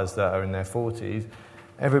starters that are in their 40s.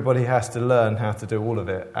 everybody has to learn how to do all of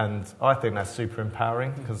it. And I think that's super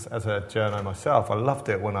empowering, because as a journo myself, I loved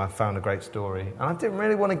it when I found a great story. And I didn't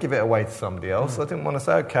really want to give it away to somebody else. I didn't want to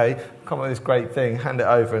say, okay, come up with this great thing, hand it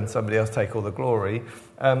over, and somebody else take all the glory.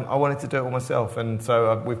 I wanted to do it all myself. And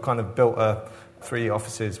so we've kind of built 3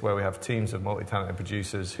 offices where we have teams of multi-talented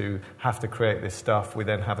producers who have to create this stuff. We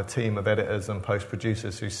then have a team of editors and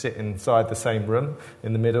post-producers who sit inside the same room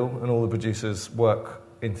in the middle, and all the producers work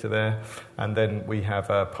into there. And then we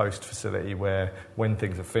have a post facility where, when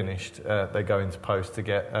things are finished, they go into post to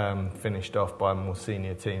get finished off by a more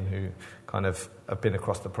senior team who kind of have been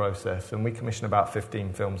across the process. And we commission about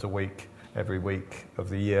 15 films a week, every week of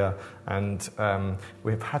the year. And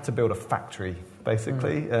we've had to build a factory,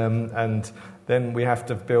 basically. And then we have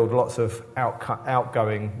to build lots of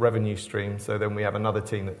outgoing revenue streams. So then we have another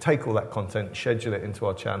team that take all that content, schedule it into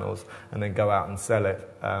our channels, and then go out and sell it,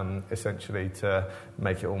 essentially, to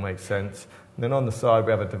make it all make sense. And then on the side,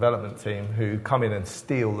 we have a development team who come in and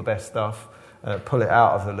steal the best stuff, pull it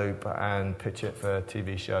out of the loop and pitch it for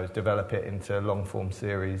TV shows, develop it into long-form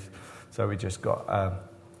series. So we just got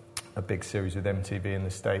a big series with MTV in the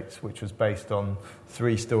States, which was based on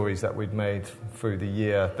 3 stories that we'd made through the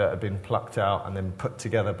year that had been plucked out and then put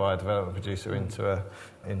together by a development producer into a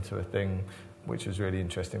thing, which was really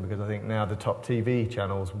interesting, because I think now the top TV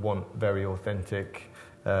channels want very authentic,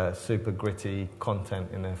 super gritty content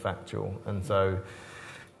in their factual. And so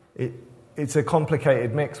it's a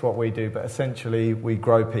complicated mix, what we do, but essentially we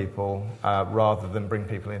grow people rather than bring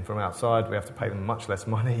people in from outside. We have to pay them much less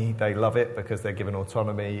money. They love it because they're given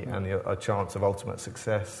autonomy and a chance of ultimate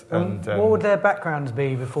success. And what would their backgrounds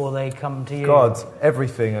be before they come to you? God,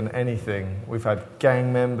 everything and anything. We've had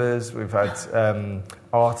gang members, we've had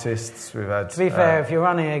artists, we've had... To be fair, if you're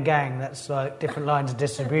running a gang, that's like different lines of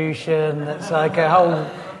distribution, that's like a whole...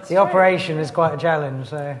 The operation is quite a challenge,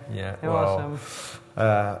 so... Yeah, there well... are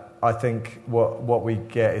some... I think what we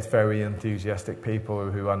get is very enthusiastic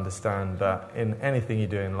people who understand that in anything you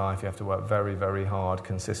do in life, you have to work very, very hard,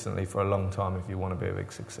 consistently for a long time if you want to be a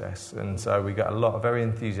big success. And so we get a lot of very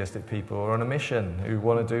enthusiastic people who are on a mission, who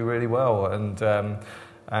want to do really well.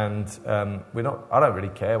 We're not. I don't really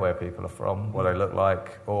care where people are from, what they look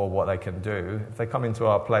like, or what they can do. If they come into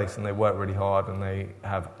our place and they work really hard and they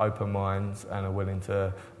have open minds and are willing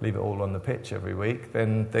to leave it all on the pitch every week,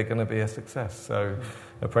 then they're going to be a success. So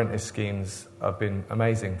apprentice schemes have been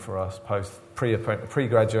amazing for us,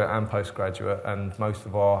 pre-graduate and postgraduate, and most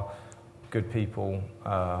of our good people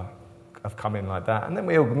have come in like that. And then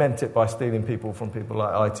we augment it by stealing people from people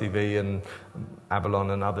like ITV and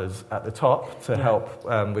Avalon and others at the top to help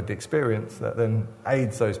with the experience that then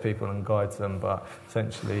aids those people and guides them. But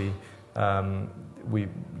essentially,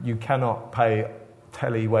 you cannot pay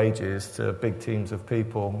telly wages to big teams of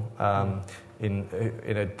people in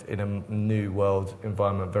a new world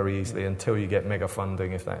environment very easily until you get mega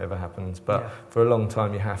funding, if that ever happens. But for a long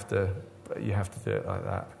time, you have to do it like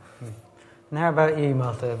that. And how about you,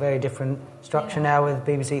 Martha? Very different structure now with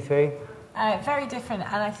BBC Three? Very different,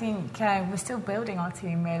 and I think we're still building our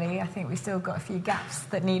team, really. I think we've still got a few gaps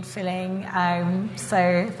that need filling. So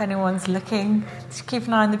if anyone's looking, just keep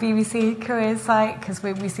an eye on the BBC careers site, because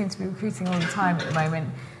we seem to be recruiting all the time at the moment.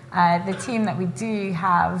 The team that we do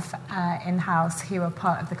have in-house, who are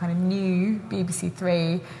part of the kind of new BBC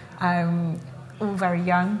Three, all very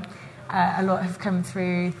young. A lot have come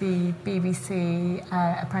through the BBC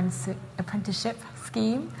apprenticeship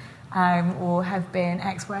scheme, or have been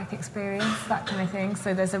ex-work experience, that kind of thing.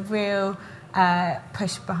 So there's a real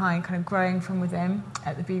push behind kind of growing from within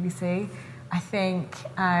at the BBC. I think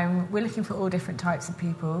we're looking for all different types of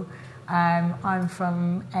people. I'm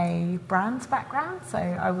from a brands background, so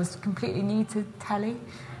I was completely new to telly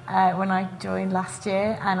when I joined last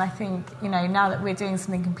year, and I think, now that we're doing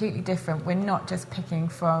something completely different, we're not just picking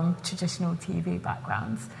from traditional TV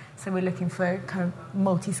backgrounds. So we're looking for kind of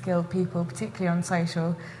multi-skilled people, particularly on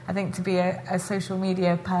social. I think to be a social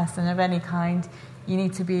media person of any kind, you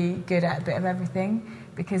need to be good at a bit of everything,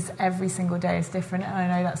 because every single day is different. And I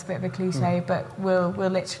know that's a bit of a cliche, but we'll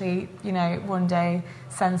literally, one day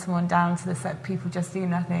send someone down to the set, people just do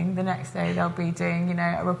nothing. The next day they'll be doing,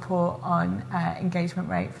 a report on engagement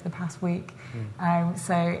rate for the past week.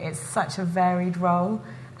 So it's such a varied role,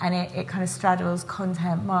 and it kind of straddles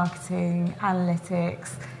content, marketing,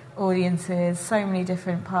 analytics, audiences, so many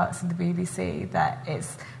different parts of the BBC that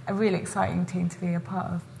it's a really exciting team to be a part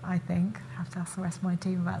of, I think. I have to ask the rest of my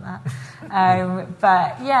team about that.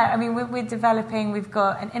 But yeah, I mean, we're developing. We've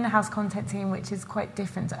got an in-house content team, which is quite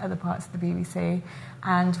different to other parts of the BBC.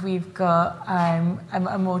 And we've got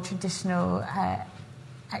a more traditional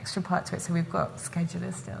extra part to it. So we've got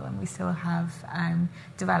schedulers still, and we still have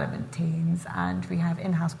development teams, and we have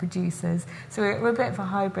in-house producers. So we're a bit of a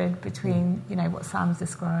hybrid between, what Sam's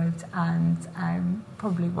described and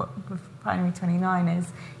probably what Refinery 29 is,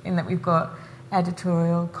 in that we've got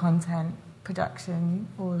editorial, content, production,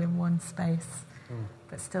 all in one space,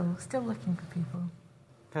 but still looking for people.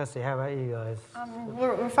 Kirsty, how about you guys?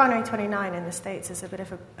 Refinery 29 in the States is a bit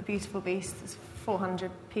of a beautiful beast. There's 400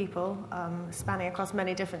 people spanning across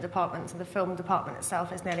many different departments, and the film department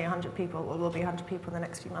itself is nearly 100 people, or will be 100 people in the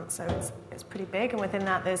next few months, so it's pretty big. And within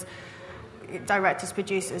that, there's directors,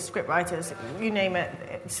 producers, scriptwriters, you name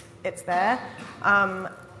it, it's there.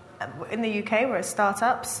 In the UK, we're a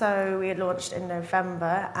startup, so we launched in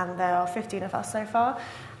November, and there are 15 of us so far.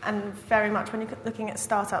 And very much when you're looking at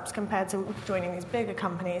startups compared to joining these bigger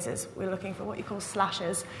companies, we're looking for what you call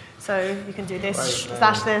slashers. So you can do this,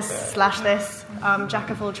 slash this, jack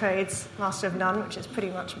of all trades, master of none, which is pretty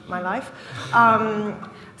much my life.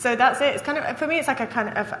 So that's it. It's kind of, for me, it's like a kind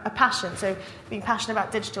of a passion. So being passionate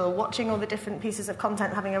about digital, watching all the different pieces of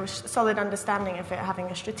content, having a solid understanding of it, having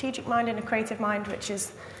a strategic mind and a creative mind, which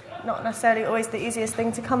is not necessarily always the easiest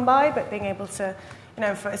thing to come by, but being able to,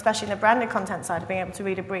 especially in the branded content side, being able to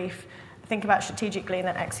read a brief, think about strategically and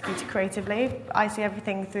then execute it creatively. I see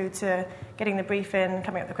everything through to getting the brief in,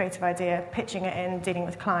 coming up with a creative idea, pitching it in, dealing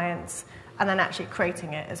with clients, and then actually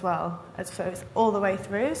creating it as well. So it's all the way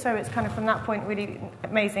through. So it's kind of from that point really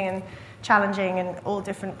amazing and challenging, and all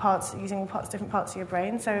different parts, using different parts of your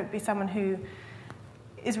brain. So it'd be someone who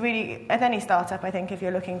is really, at any startup, I think, if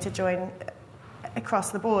you're looking to join across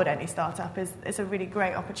the board, any startup is a really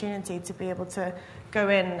great opportunity to be able to go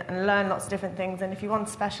in and learn lots of different things. And if you want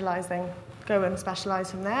to specialise, then go and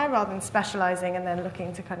specialise from there, rather than specialising and then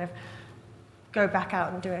looking to kind of go back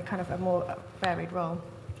out and do a kind of a more varied role.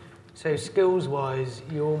 So skills-wise,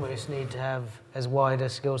 you almost need to have as wide a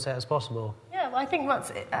skill set as possible. Yeah, well, I think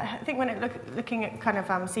when looking at kind of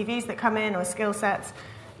CVs that come in or skill sets,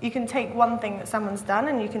 you can take one thing that someone's done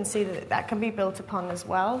and you can see that can be built upon as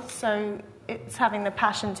well. So it's having the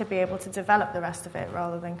passion to be able to develop the rest of it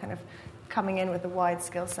rather than kind of coming in with a wide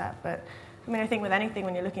skill set. But I think with anything,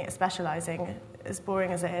 when you're looking at specialising, as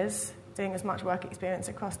boring as it is, doing as much work experience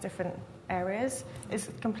across different areas is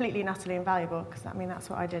completely and utterly invaluable, because that's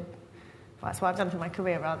what I did. That's what I've done for my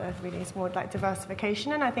career, rather. Really, it's more like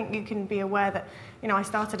diversification. And I think you can be aware that, I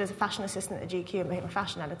started as a fashion assistant at GQ and became a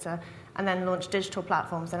fashion editor, and then launched digital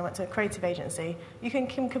platforms. Then I went to a creative agency. You can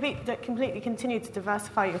completely continue to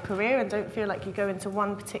diversify your career and don't feel like you go into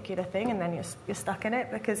one particular thing and then you're stuck in it,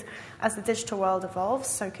 because as the digital world evolves,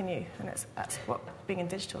 so can you. And that's what being in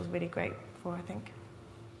digital is really great for, I think.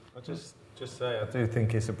 I'll just say, I do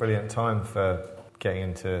think it's a brilliant time for getting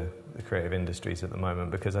into the creative industries at the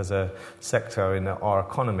moment, because as a sector in our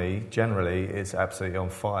economy generally, it's absolutely on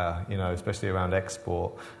fire, especially around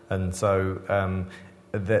export. And so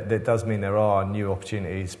that does mean there are new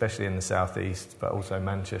opportunities, especially in the southeast, but also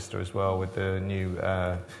Manchester as well, with the new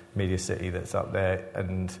media city that's up there,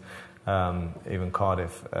 and even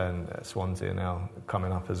Cardiff and Swansea are now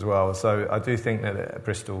coming up as well. So I do think that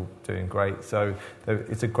Bristol doing great. So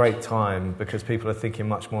it's a great time because people are thinking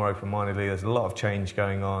much more open-mindedly. There's a lot of change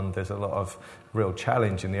going on. There's a lot of real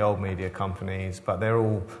challenge in the old media companies, but they're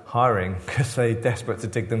all hiring because they're desperate to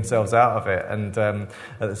dig themselves out of it. And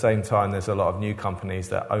at the same time, there's a lot of new companies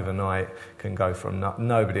that overnight can go from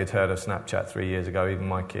nobody had heard of Snapchat 3 years ago, even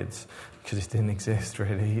my kids, because it didn't exist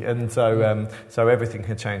really. And so everything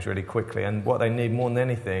can change really quickly. And what they need more than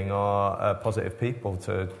anything are positive people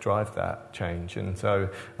to drive that change. And so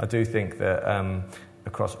I do think that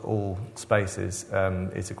across all spaces,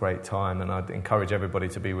 it's a great time, and I'd encourage everybody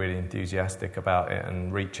to be really enthusiastic about it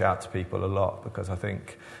and reach out to people a lot, because I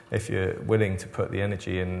think if you're willing to put the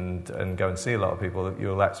energy in and go and see a lot of people,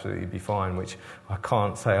 you'll absolutely be fine, which I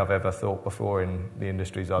can't say I've ever thought before in the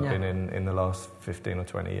industries I've been in the last 15 or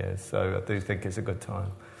 20 years. So I do think it's a good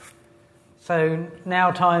time. So now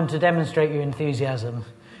time to demonstrate your enthusiasm,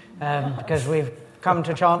 because we've come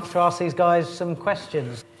to a chance to ask these guys some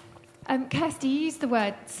questions. Kirsty, you used the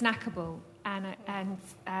word snackable, and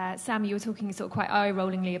Sam, you were talking sort of quite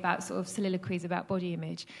eye-rollingly about sort of soliloquies about body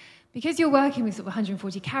image. Because you're working with sort of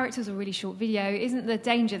 140 characters or really short video, isn't the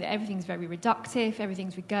danger that everything's very reductive,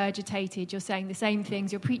 everything's regurgitated, you're saying the same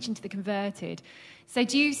things, you're preaching to the converted? So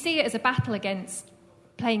do you see it as a battle against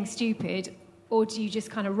playing stupid, or do you just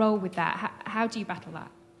kind of roll with that? How do you battle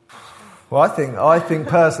that? Well, I think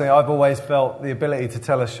personally, I've always felt the ability to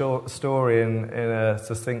tell a short story in a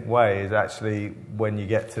succinct way is actually when you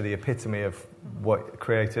get to the epitome of what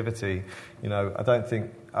creativity. I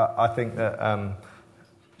think that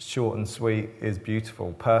short and sweet is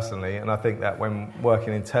beautiful, personally, and I think that when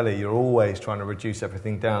working in telly, you're always trying to reduce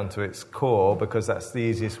everything down to its core, because that's the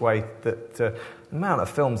easiest way. The amount of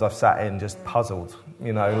films I've sat in just puzzled,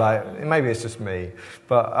 like, maybe it's just me,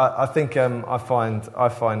 but I think I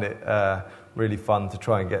find it really fun to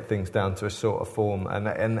try and get things down to a sort of form,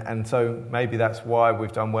 and so maybe that's why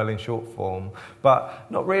we've done well in short form, but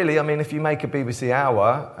not really. I mean, if you make a BBC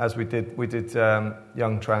hour, as we did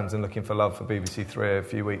Young Trans and Looking for Love for BBC Three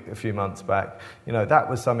a few months back, that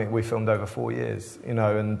was something we filmed over 4 years, and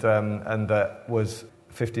that was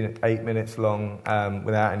 58 minutes long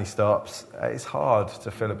without any stops. It's hard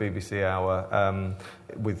to fill a BBC hour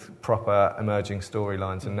with proper emerging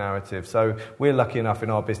storylines and narrative. So we're lucky enough in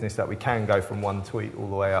our business that we can go from one tweet all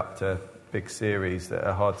the way up to big series that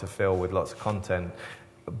are hard to fill with lots of content.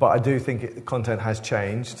 But I do think content has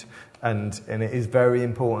changed, and it is very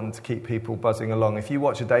important to keep people buzzing along. If you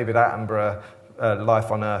watch a David Attenborough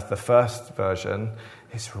Life on Earth, the first version,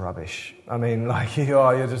 it's rubbish. I mean, like,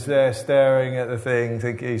 you're just there staring at the thing,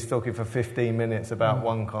 thinking he's talking for 15 minutes about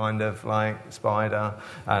one kind of, like, spider,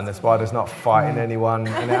 and the spider's not fighting anyone,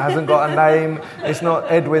 and it hasn't got a name. It's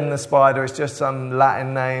not Edwin the spider, it's just some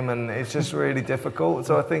Latin name, and it's just really difficult.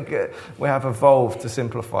 So I think we have evolved to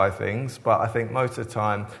simplify things, but I think most of the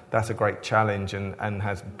time that's a great challenge and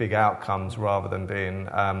has big outcomes rather than being...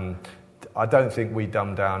 I don't think we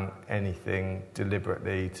dumb down anything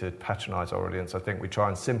deliberately to patronise our audience. I think we try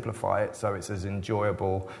and simplify it so it's as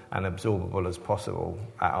enjoyable and absorbable as possible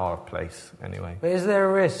at our place, anyway. But is there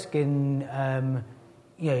a risk in,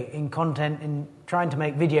 in content, in trying to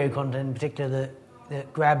make video content in particular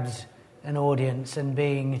that grabs an audience and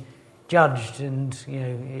being judged, and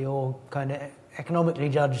you're kind of economically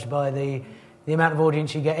judged by the amount of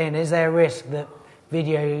audience you get in? Is there a risk that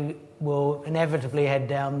video will inevitably head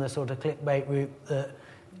down the sort of clickbait route that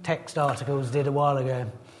text articles did a while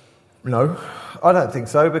ago? No, I don't think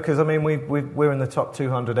so, because, I mean, we're in the top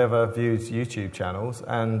 200 ever viewed YouTube channels,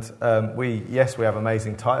 and we have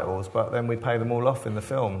amazing titles, but then we pay them all off in the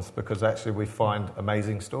films because actually we find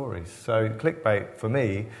amazing stories. So clickbait, for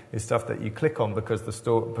me, is stuff that you click on because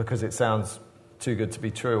because it sounds too good to be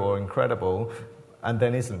true or incredible, and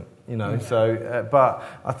then isn't, So, but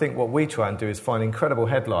I think what we try and do is find incredible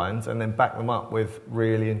headlines and then back them up with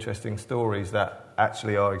really interesting stories that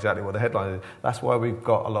actually are exactly what the headline is. That's why we've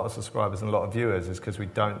got a lot of subscribers and a lot of viewers, is because we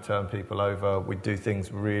don't turn people over. We do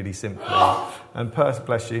things really simply. And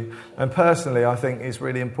bless you. And personally, I think it's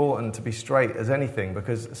really important to be straight as anything,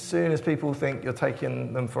 because as soon as people think you're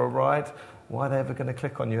taking them for a ride, why are they ever going to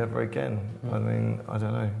click on you ever again? I mean, I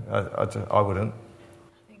don't know. I wouldn't.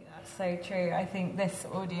 So true. I think this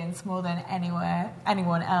audience, more than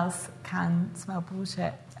anyone else, can smell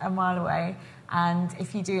bullshit a mile away. And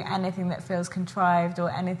if you do anything that feels contrived or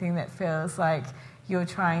anything that feels like you're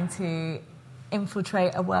trying to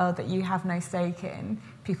infiltrate a world that you have no stake in,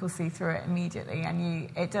 people see through it immediately, and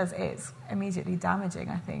it's immediately damaging,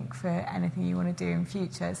 I think, for anything you want to do in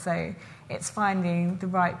future. So it's finding the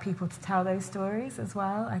right people to tell those stories as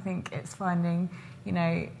well. I think it's finding,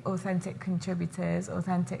 authentic contributors,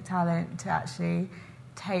 authentic talent to actually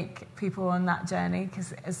take people on that journey,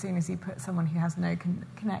 because as soon as you put someone who has no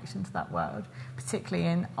connection to that world, particularly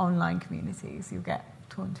in online communities, you'll get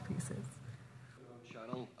torn to pieces.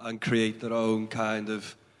 Channel and create their own kind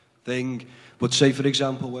of thing. But say, for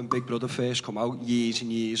example, when Big Brother first came out years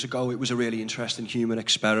and years ago, it was a really interesting human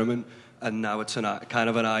experiment, and now it's kind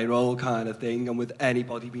of an eye roll kind of thing. And with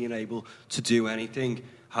anybody being able to do anything,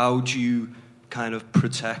 how do you kind of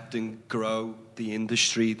protect and grow the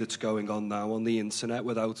industry that's going on now on the internet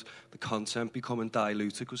without the content becoming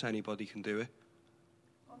diluted, because anybody can do it?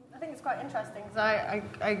 I think it's quite interesting, because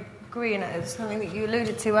I agree, and it's something that you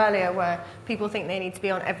alluded to earlier, where people think they need to be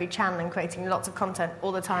on every channel and creating lots of content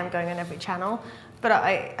all the time, going on every channel. But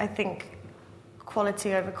I think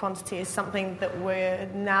quality over quantity is something that we're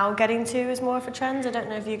now getting to as more of a trend. I don't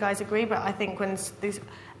know if you guys agree, but I think when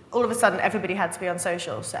all of a sudden everybody had to be on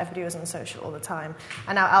social, so everybody was on social all the time.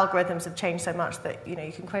 And now algorithms have changed so much that, you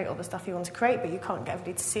can create all the stuff you want to create, but you can't get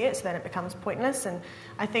everybody to see it, so then it becomes pointless. And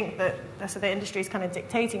I think that the industry is kind of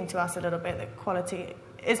dictating to us a little bit that quality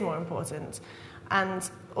is more important.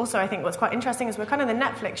 And also, I think what's quite interesting is we're kind of the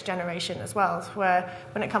Netflix generation as well, where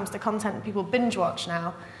when it comes to content, people binge watch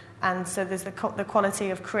now. And so there's the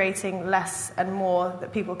quality of creating less and more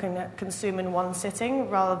that people can consume in one sitting,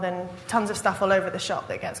 rather than tons of stuff all over the shop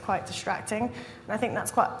that gets quite distracting. And I think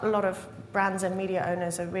that's quite a lot of brands and media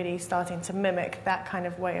owners are really starting to mimic that kind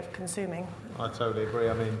of way of consuming. I totally agree.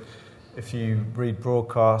 I mean, If you read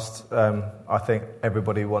broadcast, I think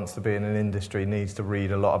everybody who wants to be in an industry needs to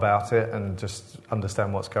read a lot about it and just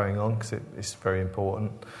understand what's going on, because it's very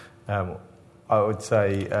important. I would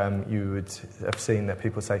say you would have seen that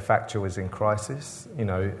people say factual is in crisis,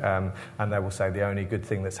 and they will say the only good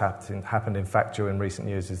thing that's happened in factual in recent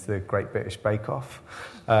years is the Great British Bake Off.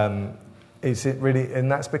 Is it really?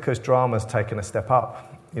 And that's because drama's taken a step up.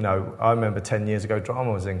 I remember 10 years ago,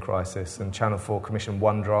 drama was in crisis, and Channel 4 commissioned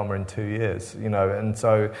one drama in 2 years, and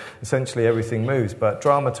so essentially everything moves. But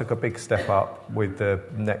drama took a big step up with the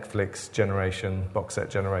Netflix generation, box set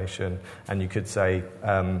generation, and you could say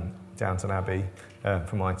Downton Abbey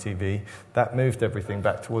from ITV. That moved everything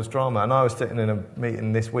back towards drama. And I was sitting in a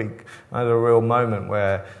meeting this week, I had a real moment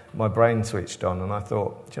where my brain switched on, and I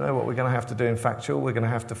thought, do you know what we're going to have to do in factual? We're going to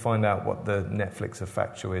have to find out what the Netflix of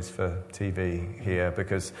factual is for TV here,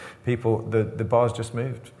 because the bar's just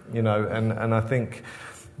moved, and I think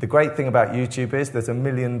the great thing about YouTube is there's 1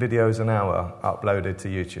 million videos an hour uploaded to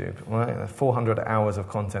YouTube, right? 400 hours of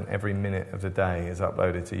content every minute of the day is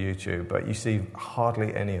uploaded to YouTube, but you see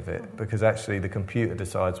hardly any of it, because actually the computer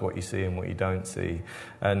decides what you see and what you don't see.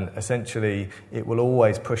 And essentially it will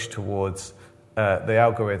always push towards, the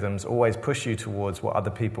algorithms always push you towards what other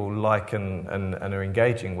people like and are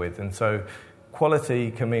engaging with. And so quality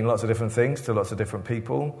can mean lots of different things to lots of different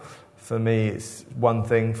people. For me, it's one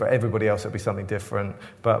thing. For everybody else, it'll be something different.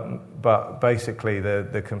 But basically,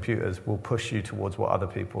 the computers will push you towards what other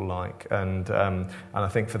people like. And I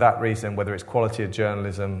think for that reason, whether it's quality of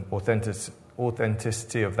journalism,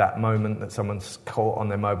 authenticity of that moment that someone's caught on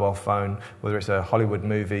their mobile phone, whether it's a Hollywood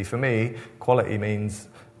movie, for me, quality means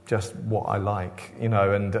just what I like,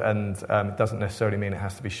 and it doesn't necessarily mean it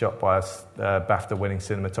has to be shot by a BAFTA-winning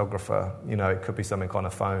cinematographer. It could be something on a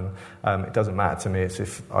phone. It doesn't matter to me. It's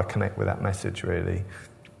if I connect with that message, really.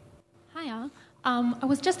 Hiya. I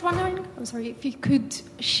was just wondering, if you could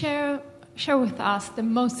share with us the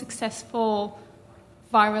most successful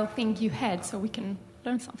viral thing you had, so we can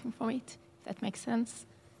learn something from it. If that makes sense.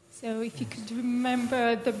 So if you could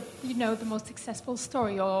remember the most successful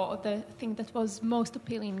story or the thing that was most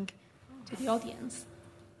appealing to the audience.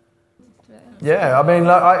 Yeah,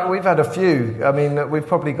 we've had a few. We've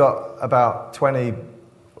probably got about 20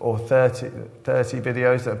 or 30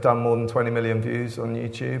 videos that have done more than 20 million views on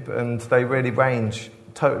YouTube, and they really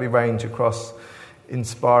totally range across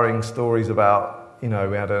inspiring stories about, we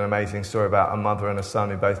had an amazing story about a mother and a son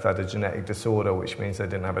who both had a genetic disorder, which means they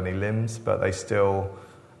didn't have any limbs, but they still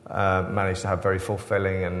managed to have very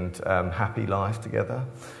fulfilling and happy life together.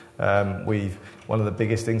 One of the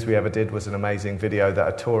biggest things we ever did was an amazing video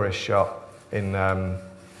that a tourist shot in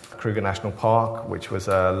Kruger National Park, which was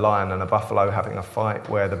a lion and a buffalo having a fight,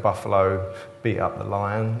 where the buffalo beat up the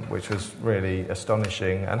lion, which was really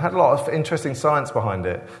astonishing and had a lot of interesting science behind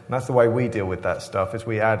it. And that's the way we deal with that stuff, is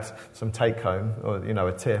we add some take-home, or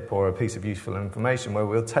a tip or a piece of useful information, where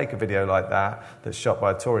we'll take a video like that that's shot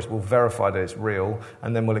by a tourist, we'll verify that it's real,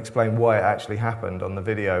 and then we'll explain why it actually happened on the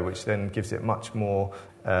video, which then gives it much more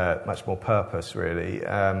purpose, really.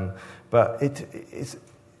 But it's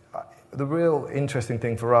the real interesting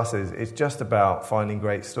thing for us is it's just about finding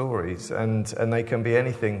great stories, and they can be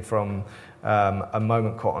anything from a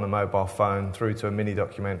moment caught on a mobile phone through to a mini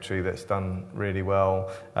documentary that's done really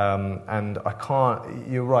well. And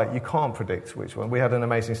you're right, you can't predict which one. We had an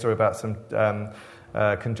amazing story about some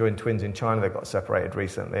conjoined twins in China that got separated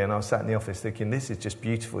recently, and I was sat in the office thinking, this is just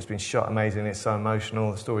beautiful, it's been shot amazing, it's so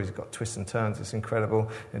emotional, the story's got twists and turns, it's incredible.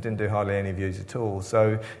 It didn't do hardly any views at all,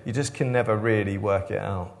 so you just can never really work it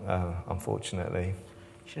out, unfortunately.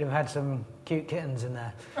 Should have had some cute kittens in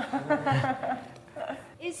there.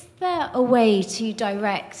 Is there a way to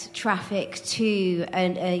direct traffic to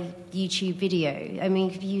a YouTube video?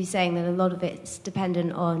 You were saying that a lot of it's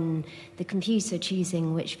dependent on the computer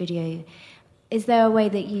choosing which video. Is there a way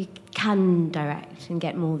that you can direct and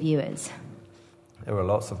get more viewers? There are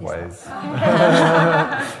lots of ways.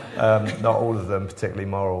 Not all of them particularly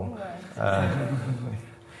moral.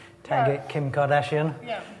 Target Kim Kardashian.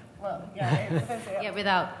 Yeah, well, yeah.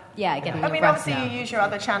 Without getting. Obviously you use your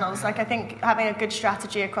other channels. I think having a good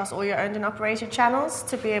strategy across all your owned and operated channels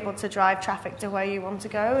to be able to drive traffic to where you want to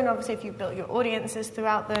go, and obviously if you built your audiences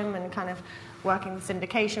throughout them and kind of working with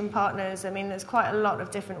syndication partners. There's quite a lot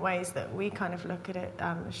of different ways that we kind of look at it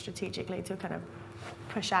strategically to kind of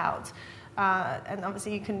push out. And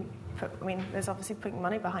obviously you can there's obviously putting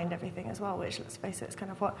money behind everything as well, which, let's face it, is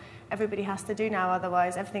kind of what everybody has to do now.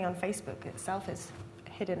 Otherwise, everything on Facebook itself is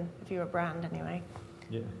hidden if you're a brand anyway.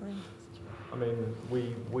 Yeah.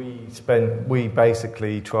 We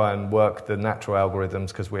basically try and work the natural algorithms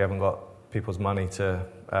because we haven't got people's money to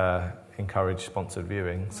encourage sponsored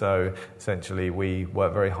viewing. So essentially we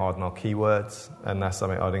work very hard on our keywords, and that's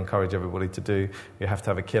something I'd encourage everybody to do. You have to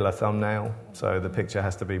have a killer thumbnail, so the picture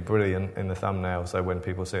has to be brilliant in the thumbnail, so when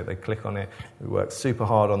people see it they click on it. We work super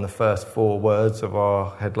hard on the first 4 words of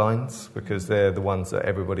our headlines because they're the ones that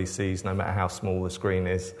everybody sees no matter how small the screen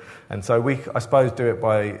is. And so we, I suppose, do it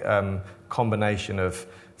by combination of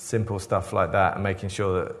simple stuff like that and making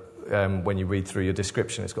sure that when you read through your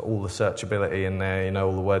description, it's got all the searchability in there, you know,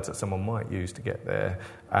 all the words that someone might use to get there.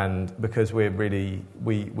 And because we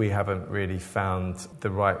haven't really found the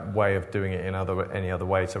right way of doing it in any other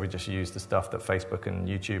way, so we just use the stuff that Facebook and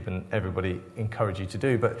YouTube and everybody encourage you to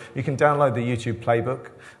do. But you can download the YouTube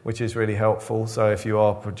playbook, which is really helpful. So if you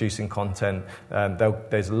are producing content,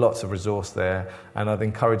 there's lots of resource there, and I'd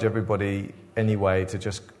encourage everybody anyway to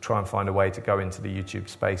just try and find a way to go into the YouTube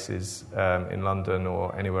spaces in London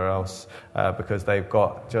or anywhere else because they've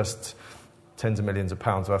got just tens of millions of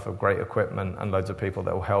pounds worth of great equipment and loads of people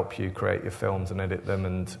that will help you create your films and edit them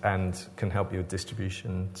and can help you with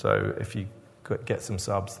distribution. So if you get some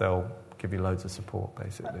subs, they'll give you loads of support,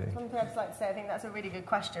 basically. One thing I'd just like to say, I think that's a really good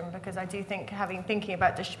question because I do think thinking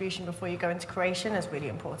about distribution before you go into creation is really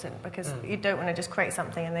important because you don't want to just create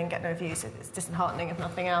something and then get no views. It's disheartening if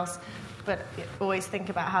nothing else. But always think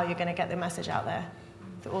about how you're going to get the message out there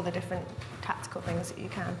through all the different tactical things that you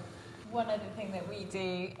can. One other thing that we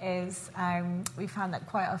do is we found that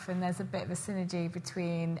quite often there's a bit of a synergy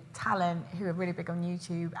between talent who are really big on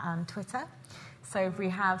YouTube and Twitter. So if we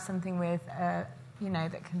have something with that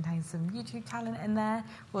contains some YouTube talent in there,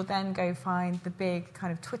 we'll then go find the big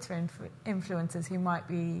kind of Twitter influencers who might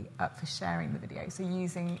be up for sharing the video. So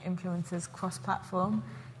using influencers cross-platform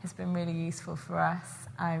has been really useful for us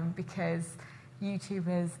because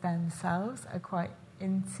YouTubers themselves are quite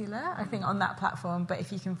insular, I think, on that platform. But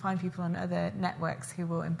if you can find people on other networks who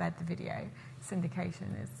will embed the video,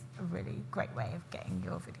 syndication is a really great way of getting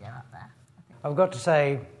your video out there. I've got to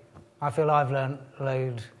say, I feel I've learned a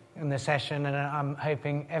load in the session, and I'm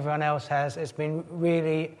hoping everyone else has. It's been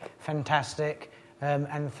really fantastic,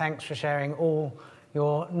 and thanks for sharing all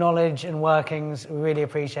your knowledge and workings. We really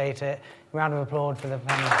appreciate it. Round of applause for the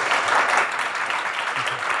panel.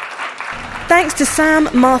 Thanks to Sam,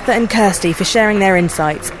 Martha and Kirsty for sharing their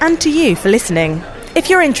insights, and to you for listening. If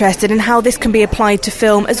you're interested in how this can be applied to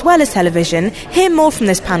film as well as television, hear more from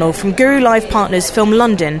this panel from Guru Live Partners Film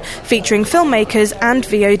London, featuring filmmakers and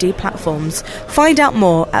VOD platforms. Find out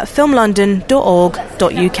more at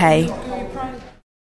filmlondon.org.uk.